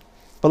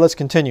 But let's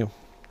continue.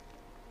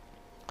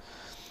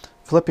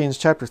 Philippians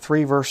chapter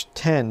 3, verse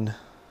 10.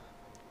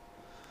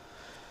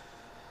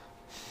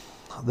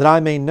 That I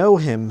may know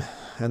him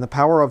and the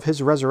power of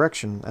his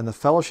resurrection and the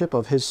fellowship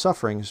of his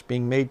sufferings,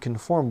 being made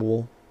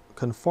conformable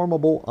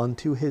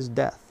unto his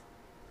death.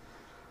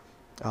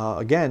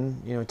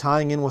 Again,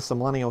 tying in with the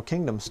millennial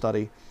kingdom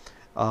study,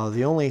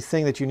 the only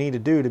thing that you need to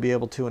do to be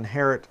able to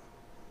inherit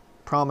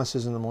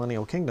promises in the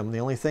millennial kingdom, the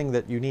only thing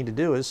that you need to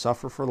do is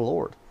suffer for the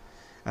Lord.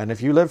 And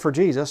if you live for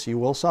Jesus, you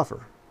will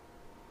suffer.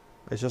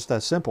 It's just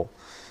that simple.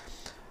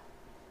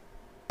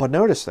 But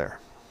notice there,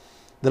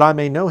 that I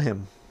may know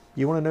him.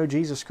 You want to know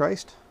Jesus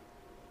Christ?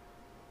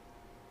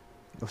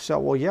 So,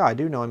 well, yeah, I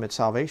do know him at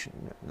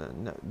salvation.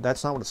 No,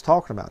 that's not what it's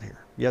talking about here.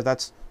 Yeah,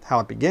 that's how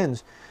it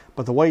begins.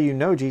 But the way you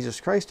know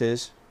Jesus Christ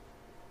is,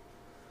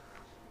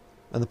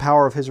 and the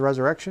power of his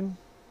resurrection.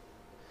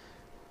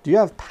 Do you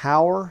have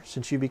power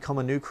since you become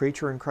a new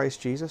creature in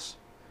Christ Jesus?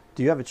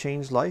 Do you have a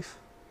changed life?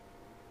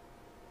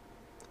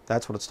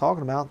 That's what it's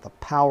talking about, the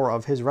power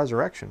of his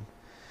resurrection.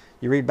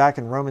 You read back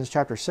in Romans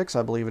chapter 6,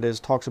 I believe it is,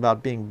 talks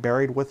about being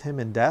buried with him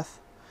in death,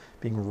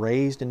 being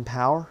raised in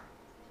power.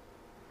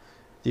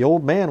 The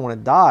old man, when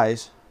it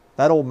dies,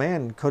 that old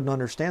man couldn't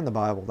understand the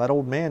Bible. That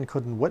old man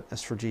couldn't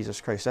witness for Jesus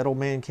Christ. That old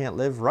man can't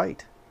live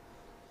right.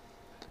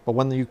 But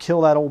when you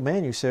kill that old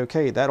man, you say,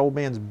 okay, that old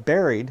man's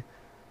buried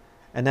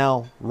and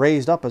now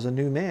raised up as a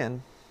new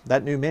man.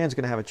 That new man's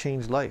going to have a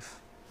changed life.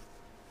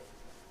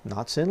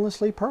 Not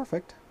sinlessly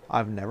perfect.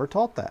 I've never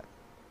taught that.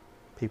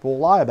 People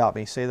lie about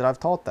me, say that I've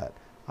taught that.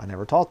 I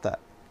never taught that.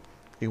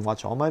 You can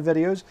watch all my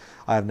videos.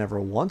 I have never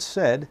once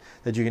said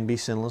that you can be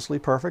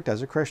sinlessly perfect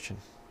as a Christian.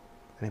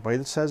 Anybody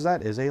that says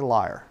that is a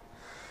liar.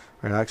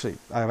 And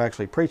I've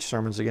actually preached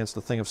sermons against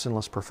the thing of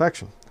sinless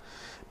perfection.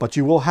 But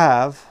you will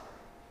have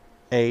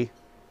a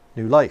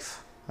new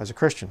life as a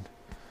Christian.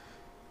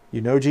 You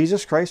know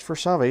Jesus Christ for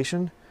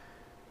salvation.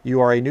 You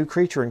are a new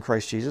creature in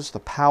Christ Jesus. The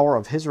power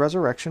of his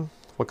resurrection.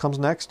 What comes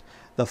next?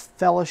 The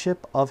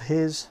fellowship of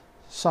his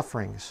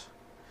sufferings.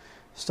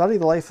 Study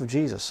the life of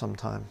Jesus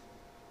sometime.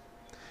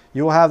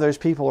 You will have those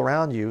people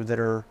around you that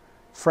are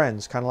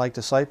friends, kind of like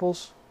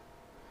disciples.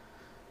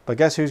 But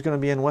guess who's going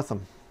to be in with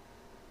them?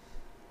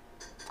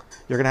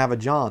 You're going to have a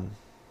John.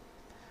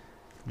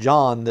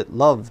 John that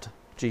loved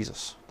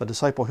Jesus. The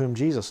disciple whom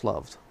Jesus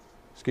loved.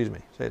 Excuse me,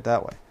 say it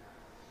that way.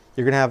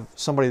 You're going to have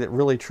somebody that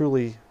really,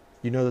 truly,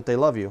 you know that they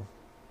love you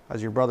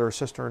as your brother or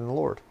sister in the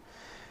Lord.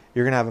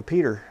 You're going to have a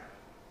Peter.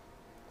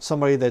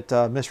 Somebody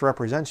that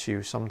misrepresents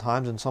you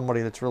sometimes, and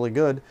somebody that's really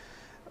good.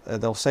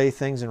 They'll say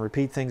things and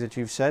repeat things that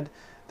you've said.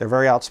 They're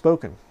very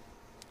outspoken.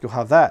 You'll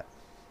have that.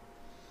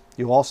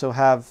 You'll also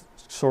have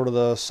sort of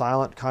the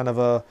silent kind of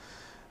a,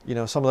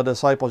 some of the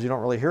disciples, you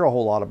don't really hear a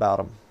whole lot about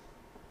them.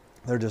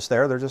 They're just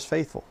there. They're just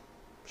faithful.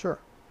 Sure.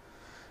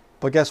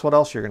 But guess what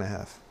else you're going to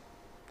have?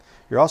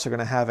 You're also going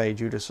to have a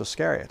Judas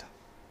Iscariot.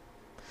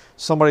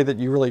 Somebody that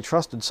you really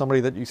trusted, somebody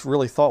that you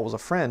really thought was a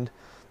friend,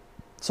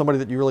 somebody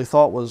that you really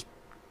thought was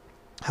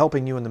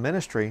helping you in the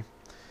ministry,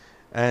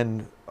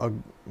 and a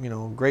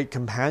great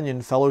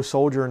companion, fellow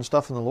soldier and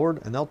stuff in the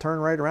Lord, and they'll turn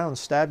right around and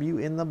stab you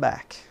in the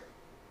back.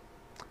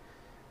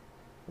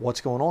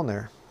 What's going on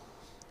there?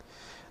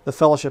 The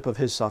fellowship of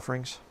his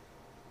sufferings.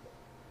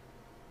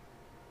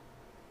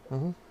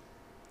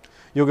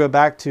 You'll go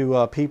back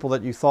to people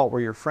that you thought were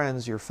your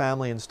friends, your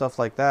family and stuff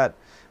like that,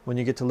 when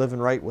you get to living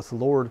right with the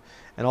Lord,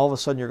 and all of a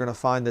sudden you're going to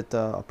find that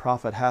a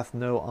prophet hath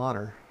no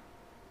honor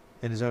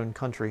in his own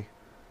country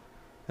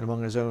and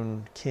among his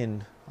own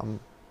kin. I'm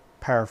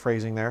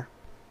paraphrasing there.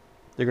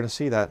 You're going to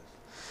see that.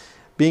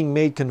 Being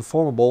made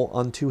conformable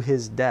unto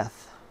his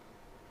death.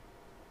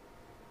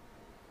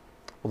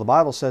 Well, the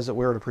Bible says that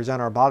we are to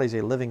present our bodies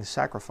a living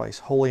sacrifice,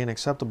 holy and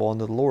acceptable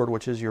unto the Lord,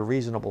 which is your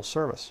reasonable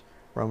service.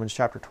 Romans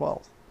chapter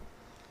 12.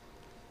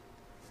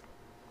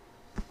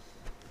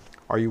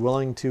 Are you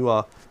willing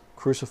to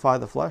crucify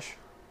the flesh?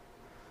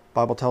 The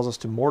Bible tells us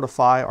to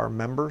mortify our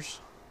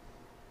members.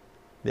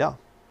 Yeah.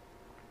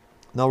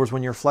 In other words,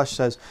 when your flesh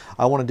says,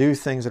 I want to do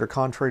things that are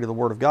contrary to the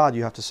Word of God,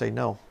 you have to say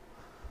no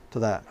to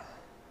that.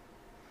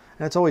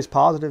 And it's always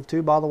positive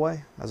too, by the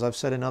way, as I've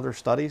said in other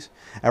studies.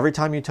 Every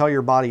time you tell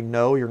your body,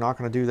 no, you're not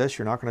going to do this,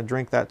 you're not going to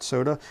drink that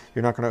soda,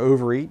 you're not going to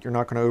overeat, you're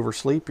not going to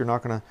oversleep, you're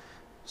not going to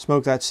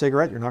smoke that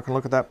cigarette, you're not going to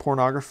look at that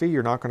pornography,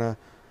 you're not going to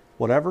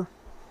whatever.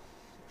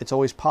 It's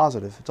always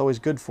positive. It's always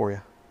good for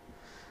you.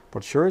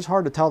 But it sure is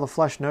hard to tell the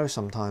flesh no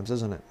sometimes,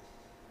 isn't it?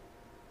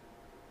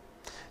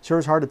 It sure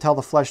is hard to tell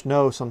the flesh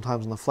no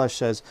sometimes when the flesh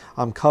says,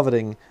 I'm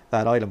coveting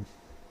that item.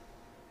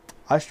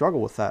 I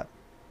struggle with that.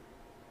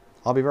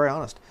 I'll be very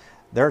honest.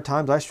 There are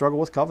times I struggle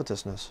with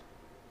covetousness.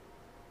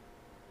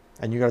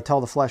 And you got to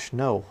tell the flesh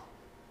no.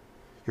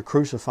 You're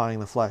crucifying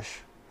the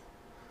flesh.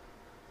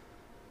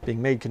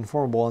 Being made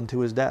conformable unto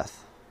his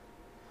death.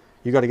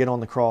 You got to get on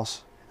the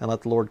cross and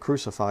let the Lord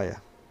crucify you.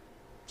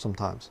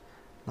 Sometimes.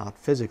 Not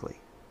physically.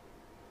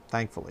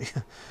 Thankfully.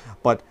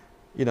 But,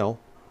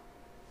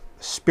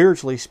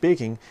 spiritually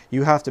speaking,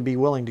 you have to be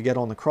willing to get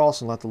on the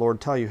cross and let the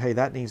Lord tell you, hey,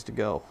 that needs to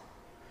go.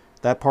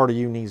 That part of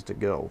you needs to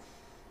go.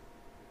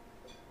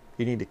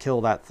 You need to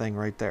kill that thing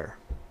right there.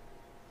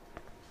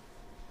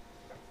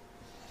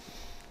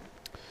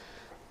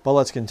 But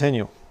let's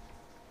continue.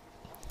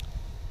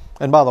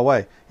 And by the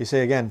way, you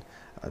say again,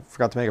 I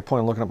forgot to make a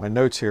point of looking at my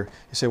notes here.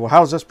 You say, well,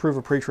 how does this prove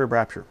a pre-trib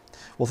rapture?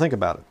 Well, think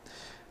about it.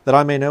 That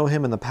I may know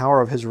him in the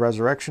power of his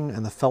resurrection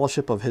and the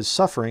fellowship of his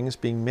sufferings,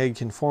 being made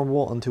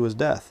conformable unto his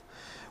death.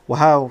 Well,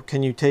 how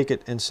can you take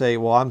it and say,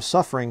 well, I'm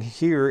suffering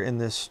here in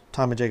this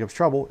time of Jacob's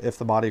trouble if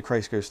the body of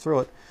Christ goes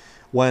through it,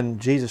 when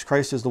Jesus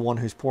Christ is the one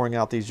who's pouring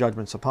out these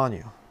judgments upon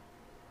you?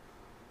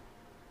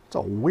 It's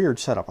a weird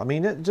setup. I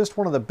mean, it's just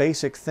one of the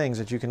basic things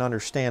that you can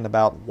understand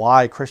about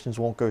why Christians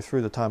won't go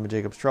through the time of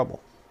Jacob's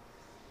trouble.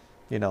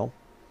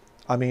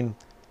 I mean,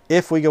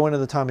 if we go into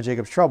the time of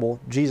Jacob's trouble,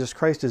 Jesus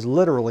Christ is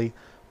literally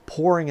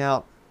pouring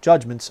out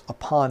judgments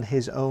upon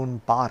his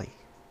own body.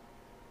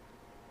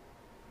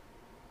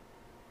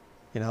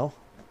 I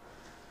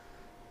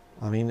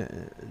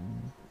mean,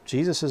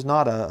 Jesus is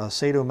not a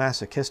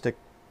sadomasochistic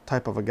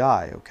type of a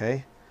guy,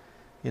 okay?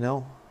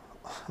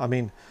 I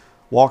mean,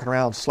 walking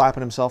around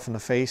slapping himself in the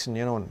face and,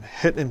 and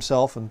hitting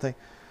himself and things.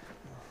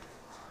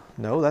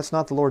 No, that's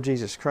not the Lord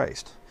Jesus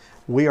Christ.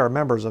 We are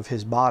members of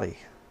his body.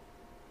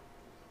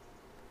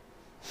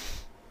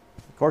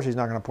 Of course, he's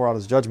not going to pour out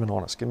his judgment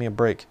on us. Give me a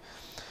break.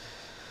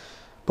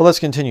 But let's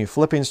continue.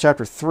 Philippians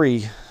chapter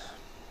 3,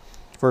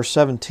 verse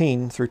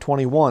 17 through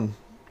 21.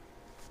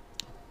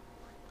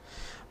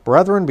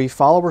 Brethren, be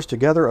followers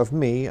together of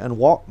me, and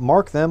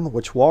mark them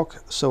which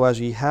walk so as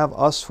ye have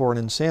us for an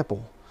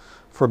ensample.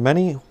 For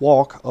many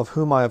walk, of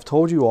whom I have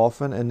told you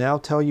often, and now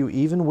tell you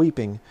even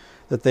weeping,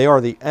 that they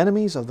are the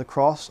enemies of the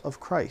cross of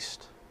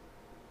Christ.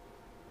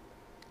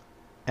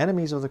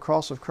 Enemies of the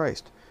cross of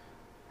Christ.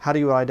 How do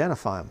you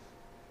identify them?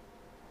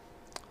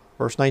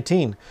 Verse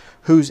 19,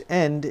 whose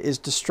end is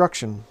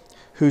destruction,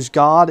 whose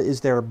God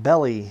is their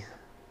belly,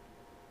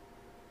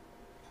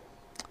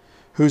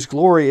 whose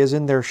glory is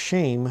in their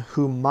shame,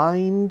 who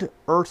mind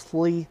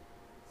earthly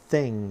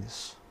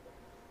things.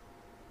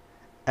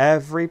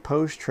 Every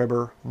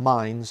post-tribber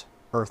minds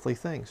earthly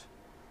things.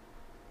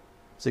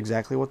 It's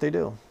exactly what they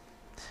do.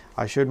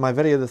 I showed my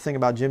video the thing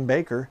about Jim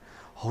Bakker.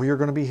 Oh, you're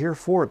going to be here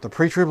for it. The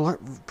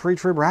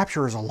pre-trib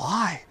rapture is a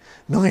lie.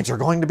 Millions are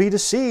going to be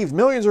deceived.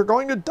 Millions are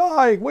going to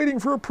die waiting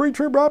for a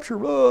pre-trib rapture.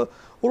 What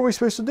are we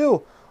supposed to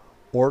do?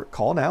 Or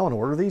call now and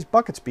order these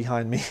buckets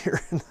behind me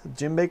here in the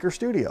Jim Bakker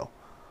studio.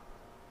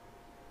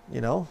 You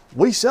know,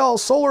 we sell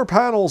solar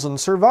panels and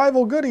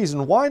survival goodies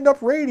and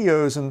wind-up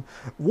radios and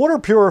water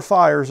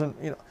purifiers. And,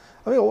 you know,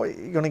 I mean,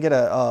 you're going to get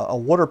a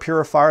water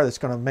purifier that's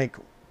going to make,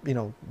 you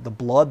know, the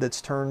blood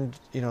that's turned,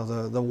 you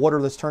know, the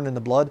water that's turned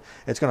into blood,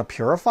 it's going to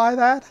purify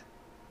that?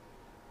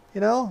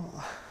 You know?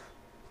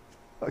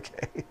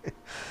 Okay.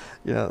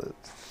 You know,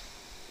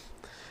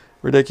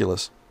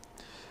 ridiculous.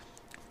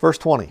 Verse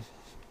 20.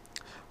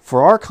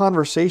 For our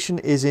conversation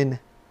is in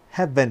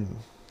heaven,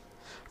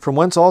 from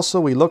whence also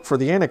we look for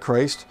the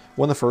Antichrist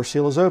when the first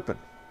seal is open.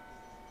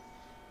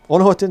 Oh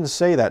no, it didn't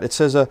say that. It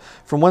says,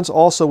 from whence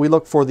also we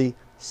look for the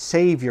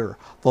Savior,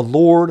 the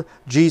Lord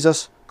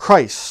Jesus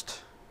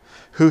Christ,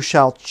 who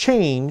shall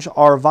change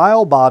our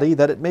vile body,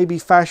 that it may be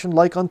fashioned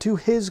like unto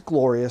his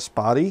glorious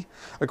body,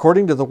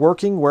 according to the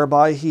working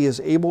whereby he is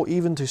able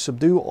even to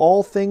subdue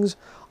all things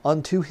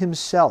unto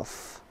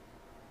himself.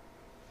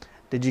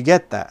 Did you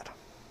get that?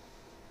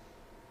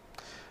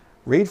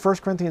 Read 1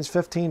 Corinthians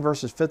 15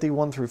 verses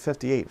 51 through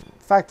 58. In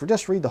fact,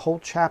 just read the whole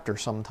chapter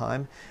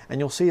sometime,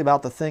 and you'll see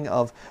about the thing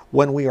of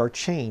when we are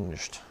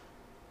changed.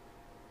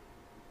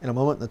 In a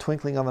moment, in the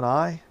twinkling of an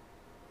eye,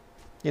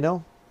 you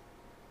know,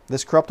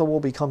 this corruptible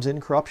becomes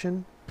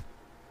incorruption.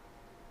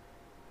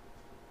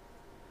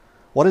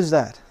 What is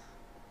that?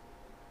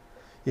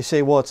 You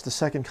say, well, it's the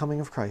second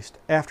coming of Christ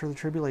after the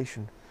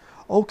tribulation.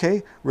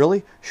 Okay,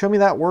 really? Show me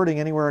that wording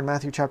anywhere in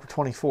Matthew chapter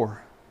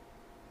 24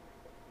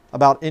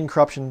 about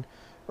incorruption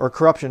or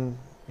corruption,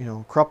 you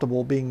know,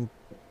 corruptible being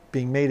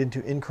made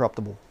into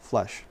incorruptible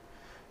flesh.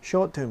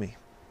 Show it to me.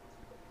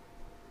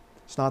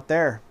 It's not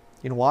there.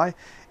 You know why?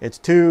 It's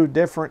two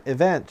different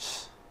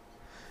events.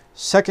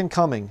 Second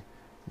coming,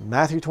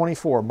 Matthew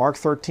 24, Mark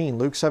 13,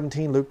 Luke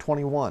 17, Luke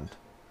 21.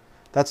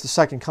 That's the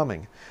second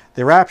coming.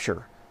 The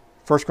rapture,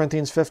 1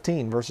 Corinthians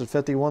 15, verses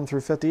 51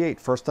 through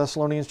 58. 1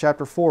 Thessalonians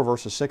chapter 4,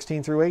 verses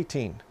 16 through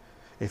 18.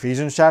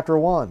 Ephesians chapter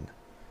 1.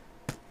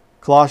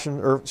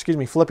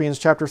 Philippians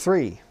chapter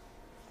 3.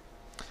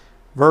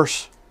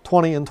 Verse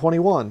 20 and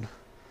 21.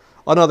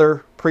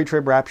 Another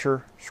pre-trib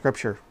rapture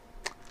scripture.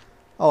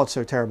 Oh, it's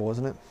so terrible,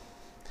 isn't it?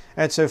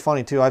 And it's so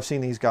funny, too. I've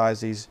seen these guys,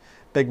 these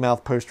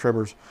big-mouth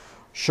post-tribbers.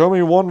 Show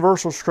me one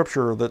verse of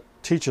scripture that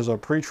teaches a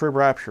pre-trib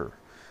rapture.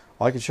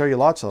 Well, I can show you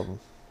lots of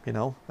them, you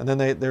know. And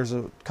then there's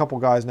a couple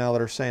guys now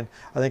that are saying,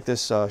 I think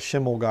this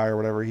Schimmel guy or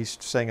whatever, he's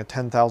saying a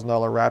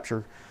 $10,000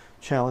 rapture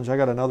challenge. I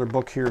got another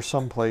book here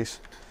someplace.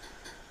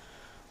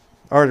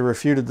 I already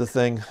refuted the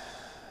thing.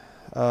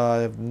 I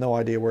have no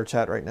idea where it's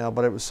at right now,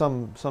 but it was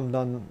some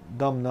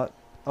dumb nut.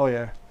 Oh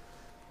yeah,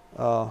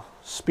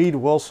 Speed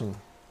Wilson,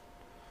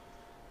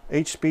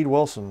 H. Speed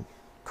Wilson,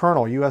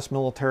 Colonel, U.S.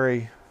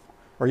 military,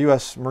 or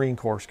U.S. Marine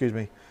Corps, excuse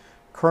me,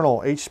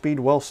 Colonel H. Speed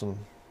Wilson,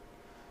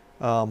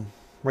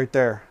 right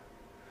there.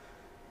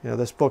 You know,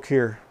 this book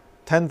here,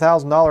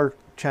 $10,000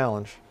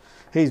 challenge.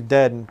 He's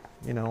dead, and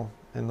you know,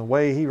 and the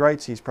way he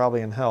writes, he's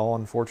probably in hell,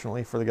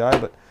 unfortunately for the guy,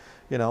 but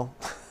you know.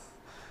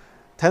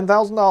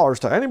 $10,000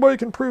 to anybody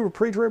can prove a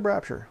pre-trib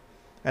rapture.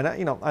 And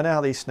you know, I know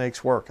how these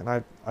snakes work, and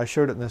I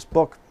showed it in this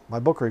book, my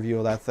book review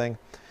of that thing.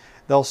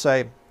 They'll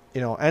say,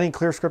 you know, any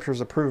clear scriptures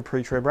that prove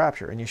pre-trib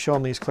rapture, and you show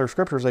them these clear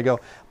scriptures, they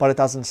go, but it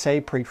doesn't say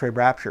pre-trib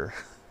rapture.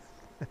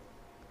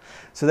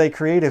 So they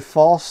create a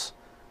false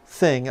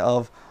thing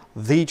of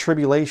the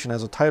tribulation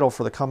as a title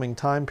for the coming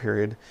time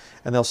period,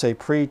 and they'll say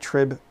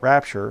pre-trib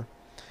rapture.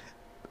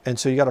 And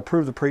so you got to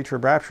prove the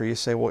pre-trib rapture. You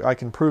say, well, I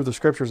can prove the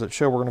scriptures that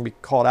show we're going to be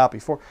called out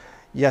before.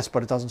 Yes,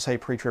 but it doesn't say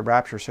pre-trib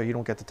rapture, so you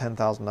don't get the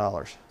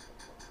 $10,000.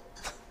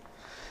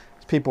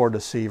 People are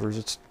deceivers.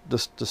 It's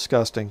just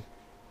disgusting.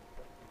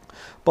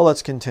 But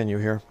let's continue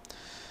here.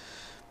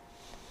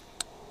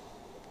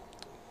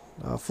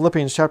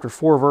 Philippians chapter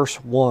 4,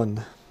 verse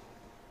 1.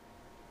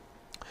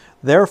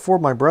 Therefore,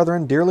 my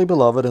brethren, dearly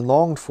beloved and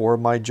longed for,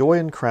 my joy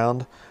and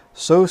crown,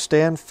 so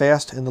stand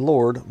fast in the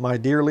Lord, my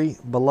dearly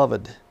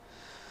beloved.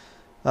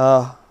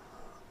 What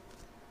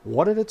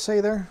did it say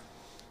there?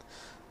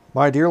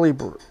 My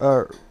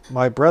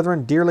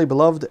brethren, dearly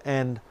beloved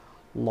and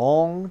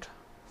longed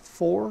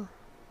for.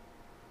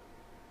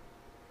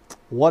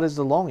 What is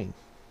the longing?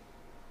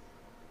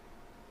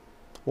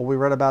 Well, we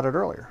read about it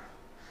earlier,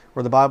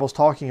 where the Bible's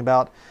talking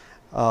about,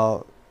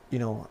 you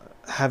know,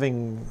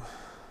 having.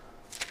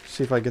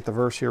 See if I get the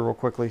verse here real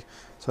quickly,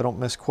 so I don't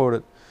misquote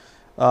it.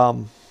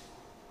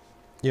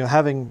 You know,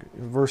 having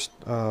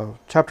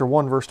chapter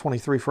 1, verse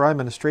 23. For I am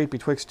in a strait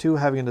betwixt two,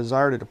 having a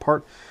desire to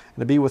depart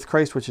and to be with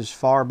Christ, which is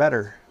far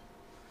better.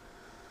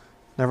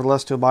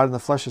 Nevertheless, to abide in the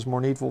flesh is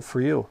more needful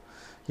for you.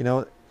 You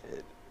know,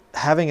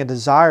 having a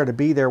desire to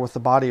be there with the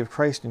body of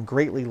Christ and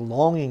greatly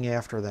longing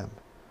after them.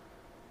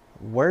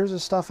 Where's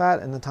this stuff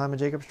at in the time of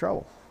Jacob's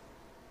trouble?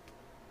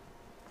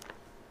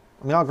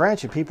 I mean, I'll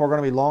grant you, people are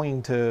going to be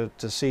longing to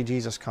see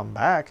Jesus come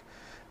back.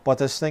 But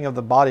this thing of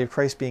the body of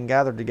Christ being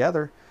gathered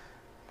together,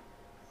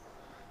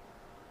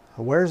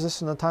 Where is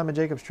this in the time of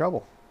Jacob's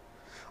trouble?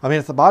 I mean,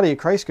 if the body of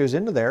Christ goes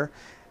into there,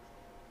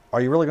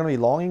 are you really going to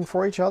be longing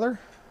for each other?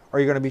 Or are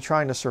you going to be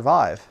trying to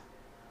survive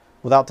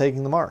without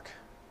taking the mark?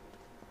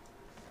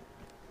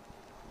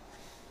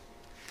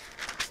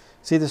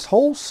 See, this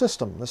whole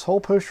system, this whole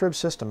post-trib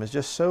system is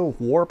just so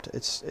warped,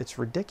 it's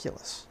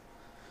ridiculous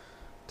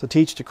to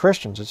teach to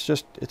Christians.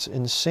 It's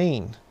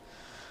insane.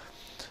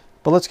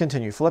 But let's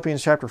continue.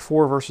 Philippians chapter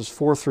 4, verses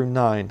 4 through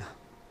 9.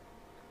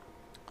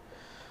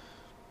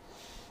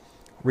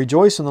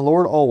 Rejoice in the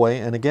Lord always,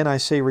 and again I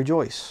say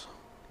rejoice.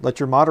 Let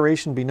your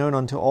moderation be known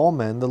unto all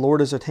men. The Lord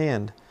is at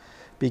hand.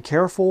 Be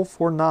careful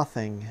for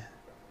nothing.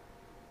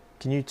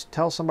 Can you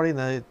tell somebody in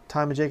the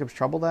time of Jacob's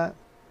trouble that?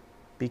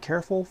 Be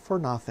careful for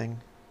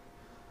nothing.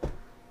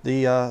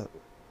 The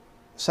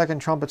second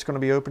trumpet's going to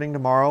be opening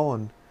tomorrow,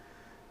 and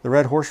the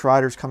red horse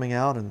rider's coming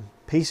out, and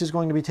peace is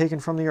going to be taken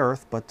from the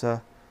earth, but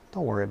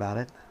don't worry about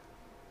it.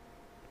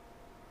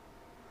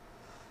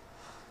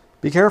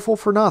 Be careful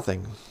for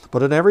nothing,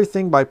 but in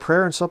everything by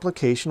prayer and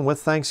supplication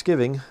with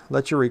thanksgiving,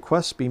 let your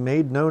requests be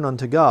made known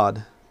unto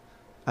God.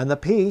 And the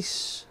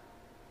peace,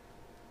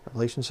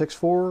 Revelation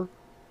 6:4,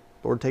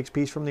 Lord takes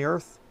peace from the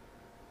earth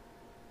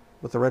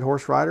with the red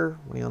horse rider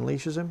when he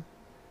unleashes him.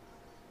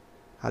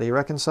 How do you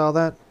reconcile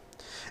that?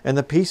 And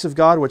the peace of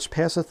God which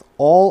passeth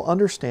all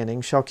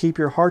understanding shall keep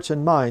your hearts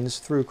and minds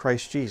through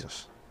Christ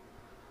Jesus.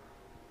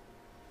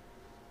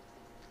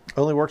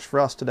 Only works for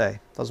us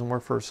today. Doesn't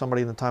work for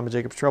somebody in the time of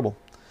Jacob's trouble.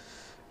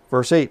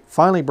 Verse 8,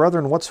 finally,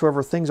 brethren,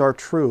 whatsoever things are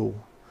true,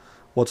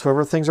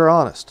 whatsoever things are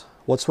honest,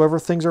 whatsoever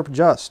things are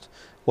just,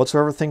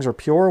 whatsoever things are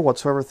pure,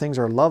 whatsoever things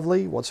are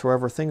lovely,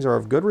 whatsoever things are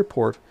of good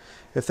report,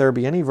 if there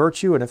be any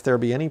virtue and if there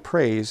be any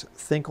praise,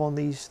 think on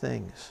these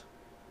things.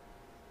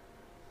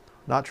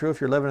 Not true if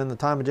you're living in the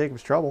time of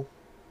Jacob's trouble.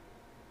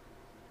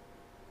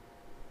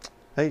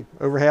 Hey,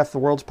 over half the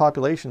world's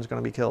population is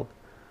going to be killed.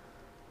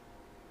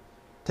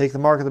 Take the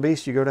mark of the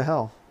beast, you go to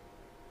hell.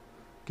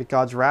 Get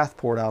God's wrath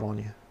poured out on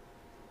you.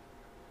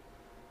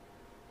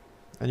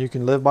 And you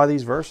can live by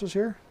these verses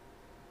here?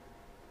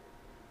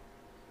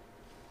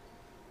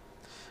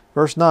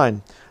 Verse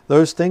 9,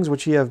 those things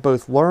which ye have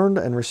both learned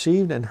and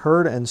received and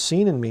heard and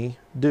seen in me,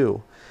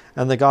 do,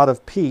 and the God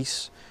of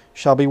peace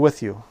shall be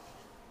with you.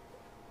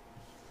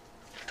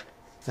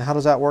 Now how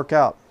does that work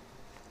out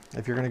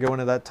if you're going to go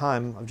into that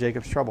time of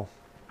Jacob's trouble?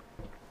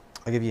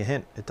 I'll give you a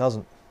hint, it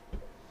doesn't.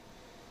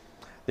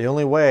 The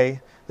only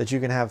way that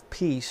you can have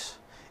peace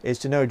is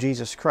to know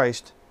Jesus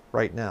Christ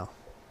right now.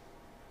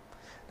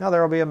 Now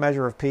there will be a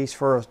measure of peace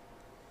for a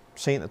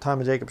saint at the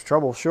time of Jacob's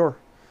trouble, sure.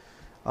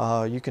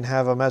 You can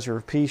have a measure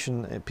of peace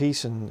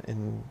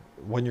in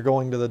when you're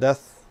going to the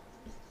death,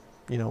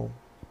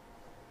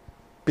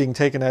 being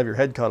taken to have your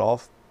head cut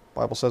off. The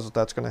Bible says that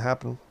that's going to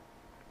happen.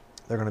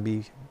 They're going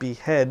to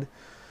behead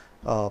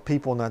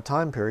people in that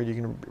time period. You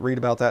can read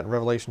about that in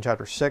Revelation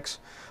chapter 6.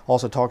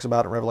 Also talks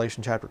about it in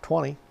Revelation chapter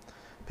 20.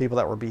 People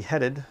that were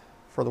beheaded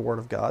for the Word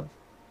of God.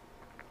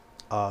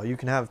 You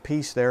can have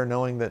peace there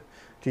knowing that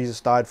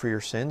Jesus died for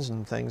your sins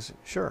and things.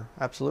 Sure,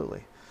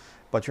 absolutely.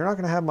 But you're not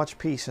going to have much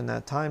peace in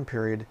that time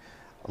period,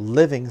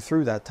 living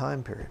through that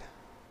time period.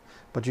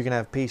 But you can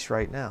have peace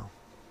right now.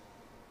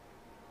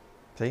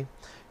 See?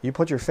 You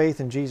put your faith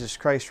in Jesus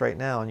Christ right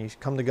now and you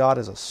come to God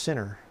as a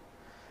sinner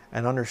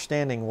and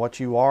understanding what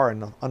you are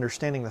and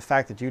understanding the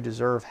fact that you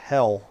deserve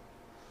hell.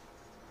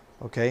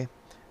 Okay?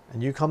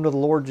 And you come to the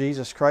Lord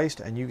Jesus Christ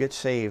and you get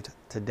saved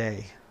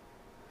today.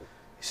 You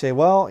say,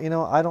 well,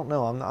 I don't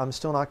know. I'm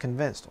still not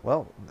convinced.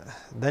 Well,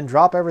 then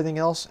drop everything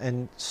else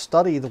and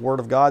study the Word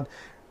of God.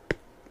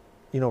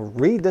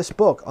 Read this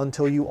book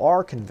until you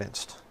are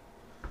convinced.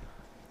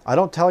 I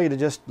don't tell you to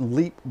just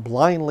leap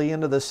blindly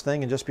into this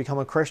thing and just become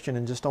a Christian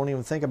and just don't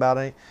even think about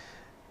it.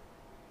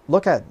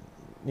 Look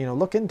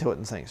into it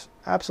and things.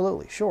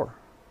 Absolutely, sure.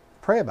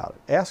 Pray about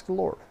it. Ask the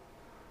Lord.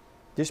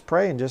 Just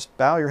pray and just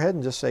bow your head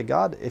and just say,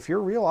 God, if you're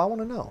real, I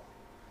want to know.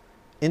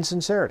 In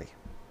sincerity.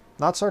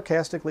 Not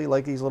sarcastically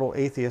like these little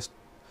atheist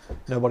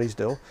nobodies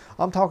do.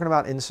 I'm talking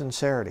about in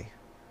sincerity.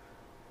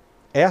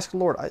 Ask the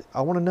Lord,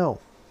 I want to know.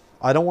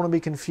 I don't want to be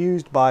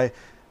confused by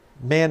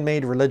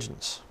man-made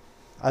religions.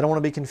 I don't want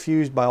to be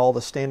confused by all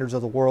the standards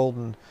of the world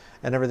and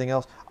everything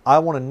else. I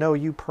want to know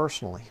you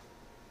personally.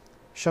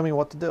 Show me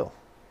what to do.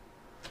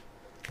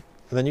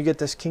 And then you get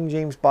this King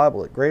James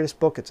Bible, the greatest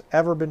book that's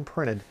ever been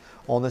printed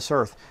on this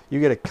earth. You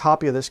get a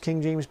copy of this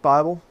King James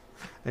Bible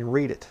and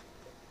read it.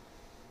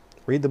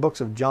 Read the books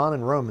of John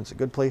and Romans, a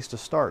good place to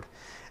start.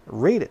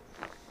 Read it.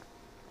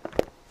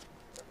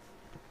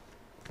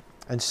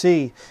 And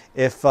see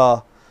if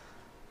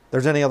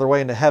there's any other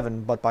way into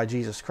heaven but by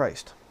Jesus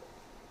Christ.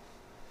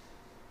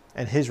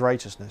 And His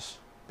righteousness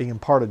being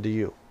imparted to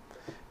you,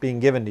 being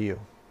given to you.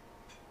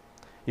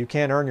 You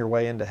can't earn your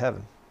way into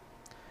heaven.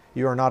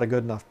 You are not a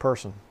good enough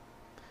person.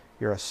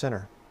 You're a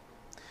sinner.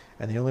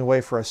 And the only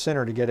way for a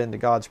sinner to get into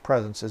God's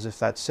presence is if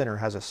that sinner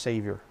has a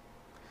Savior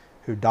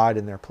who died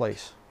in their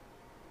place.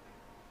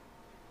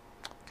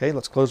 Okay,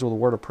 let's close with a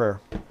word of prayer.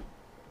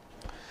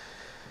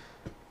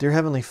 Dear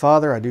Heavenly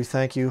Father, I do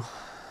thank you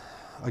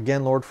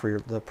again, Lord, for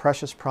the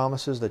precious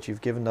promises that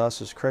you've given to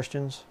us as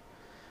Christians.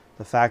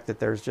 The fact that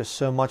there's just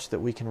so much that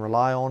we can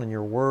rely on in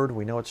your word.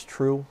 We know it's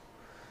true.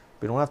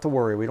 We don't have to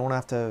worry. We don't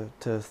have to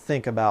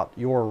think about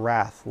your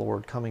wrath,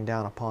 Lord, coming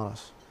down upon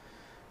us.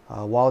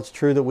 While it's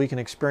true that we can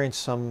experience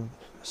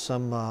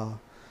some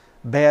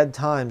bad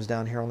times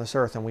down here on this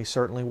earth, and we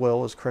certainly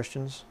will as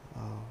Christians.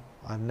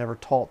 I've never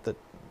taught that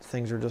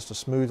things are just a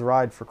smooth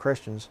ride for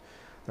Christians.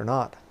 They're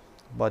not.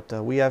 But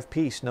we have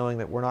peace knowing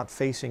that we're not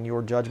facing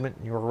your judgment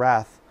and your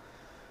wrath,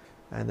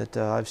 and that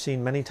I've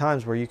seen many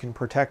times where you can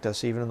protect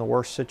us even in the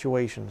worst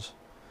situations.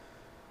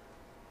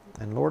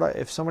 And Lord,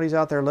 if somebody's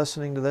out there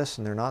listening to this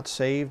and they're not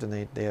saved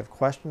and they have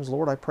questions,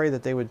 Lord, I pray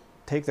that they would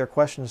take their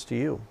questions to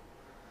you,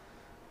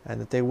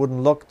 and that they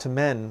wouldn't look to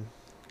men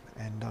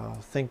and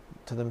think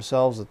to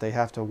themselves that they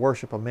have to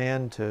worship a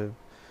man to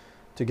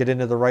get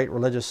into the right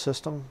religious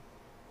system.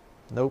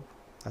 Nope,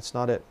 that's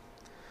not it.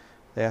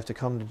 They have to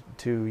come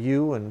to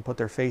you and put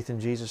their faith in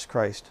Jesus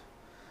Christ,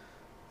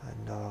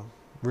 and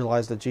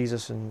realize that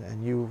Jesus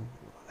and you,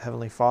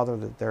 Heavenly Father,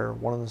 that they're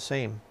one and the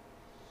same.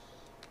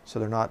 So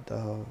they're not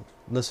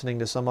listening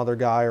to some other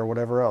guy or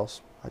whatever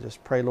else. I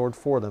just pray, Lord,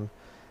 for them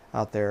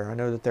out there. I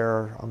know that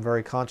I'm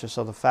very conscious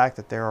of the fact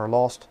that there are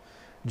lost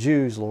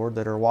Jews, Lord,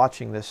 that are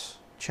watching this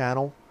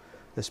channel,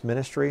 this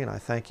ministry, and I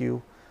thank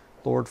you,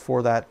 Lord,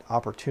 for that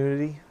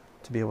opportunity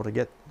to be able to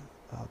get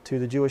to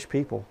the Jewish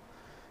people.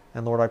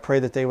 And Lord, I pray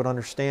that they would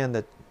understand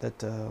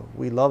that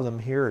we love them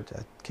here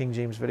at King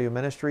James Video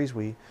Ministries.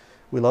 We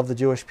love the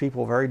Jewish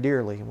people very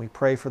dearly, and we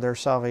pray for their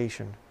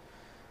salvation.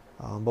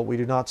 But we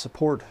do not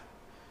support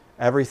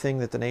everything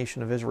that the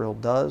nation of Israel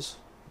does.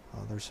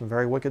 There's some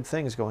very wicked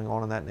things going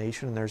on in that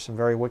nation, and there's some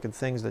very wicked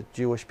things that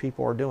Jewish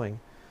people are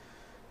doing.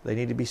 They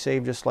need to be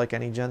saved just like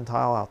any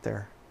Gentile out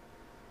there.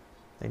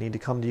 They need to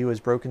come to you as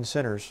broken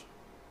sinners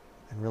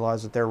and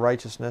realize that their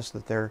righteousness,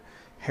 that their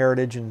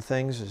heritage and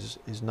things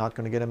is not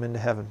going to get them into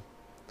heaven.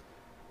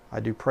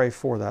 I do pray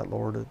for that,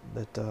 Lord,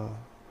 that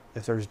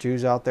if there's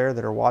Jews out there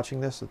that are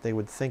watching this, that they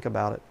would think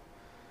about it,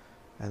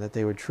 and that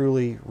they would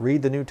truly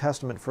read the New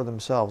Testament for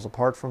themselves,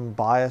 apart from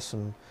bias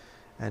and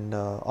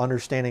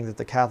understanding that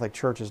the Catholic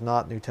Church is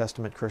not New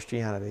Testament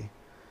Christianity,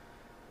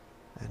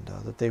 and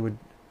that they would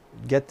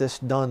get this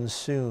done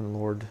soon,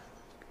 Lord.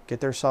 Get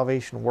their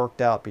salvation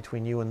worked out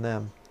between you and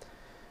them,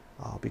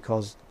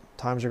 because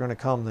times are going to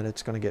come that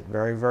it's going to get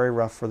very, very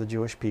rough for the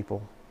Jewish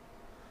people.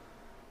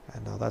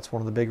 And that's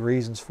one of the big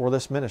reasons for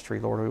this ministry,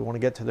 Lord. We want to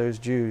get to those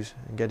Jews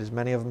and get as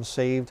many of them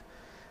saved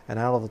and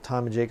out of the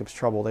time of Jacob's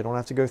trouble. They don't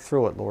have to go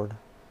through it, Lord.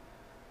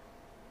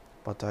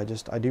 But I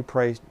do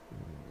pray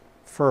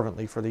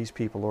fervently for these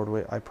people,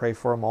 Lord. I pray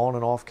for them on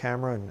and off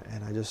camera,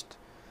 and I just,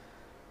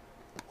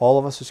 all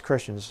of us as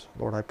Christians,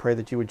 Lord, I pray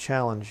that you would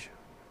challenge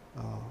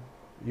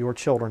your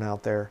children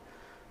out there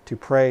to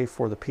pray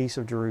for the peace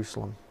of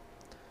Jerusalem,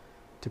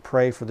 to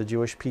pray for the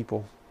Jewish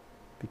people,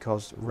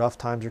 because rough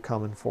times are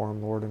coming for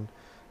them, Lord, and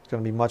it's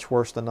going to be much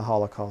worse than the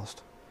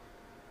Holocaust.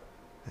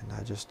 And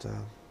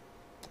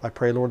I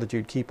pray, Lord, that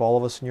you'd keep all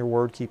of us in your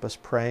word, keep us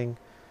praying,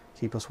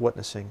 keep us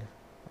witnessing,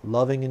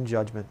 loving in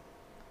judgment,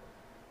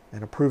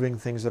 and approving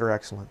things that are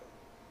excellent.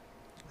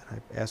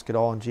 And I ask it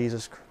all in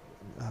Jesus,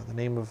 the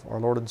name of our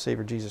Lord and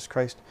Savior, Jesus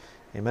Christ.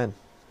 Amen.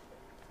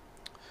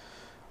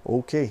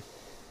 Okay,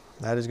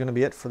 that is going to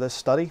be it for this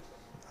study.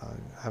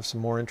 I have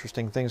some more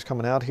interesting things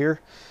coming out here.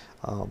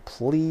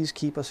 Please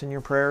keep us in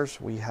your prayers.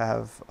 We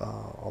have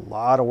a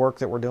lot of work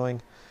that we're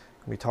doing.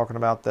 We'll be talking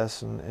about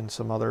this in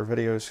some other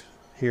videos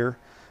here,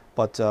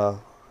 but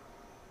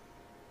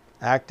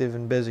active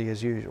and busy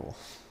as usual.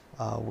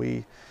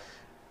 We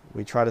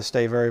try to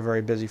stay very,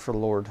 very busy for the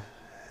Lord,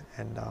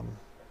 and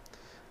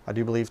I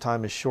do believe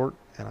time is short,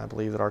 and I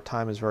believe that our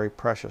time is very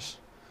precious.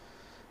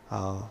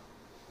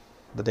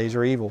 The days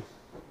are evil.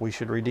 We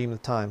should redeem the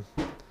time.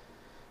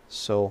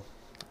 So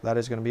that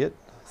is going to be it.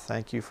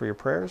 Thank you for your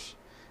prayers,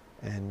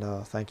 and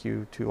thank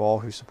you to all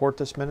who support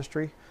this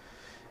ministry.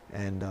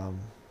 And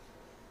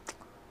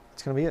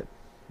that's going to be it.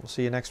 We'll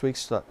see you next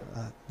week's study.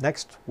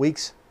 That's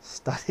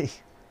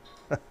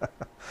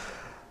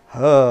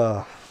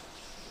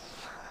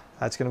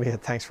going to be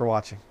it. Thanks for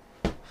watching.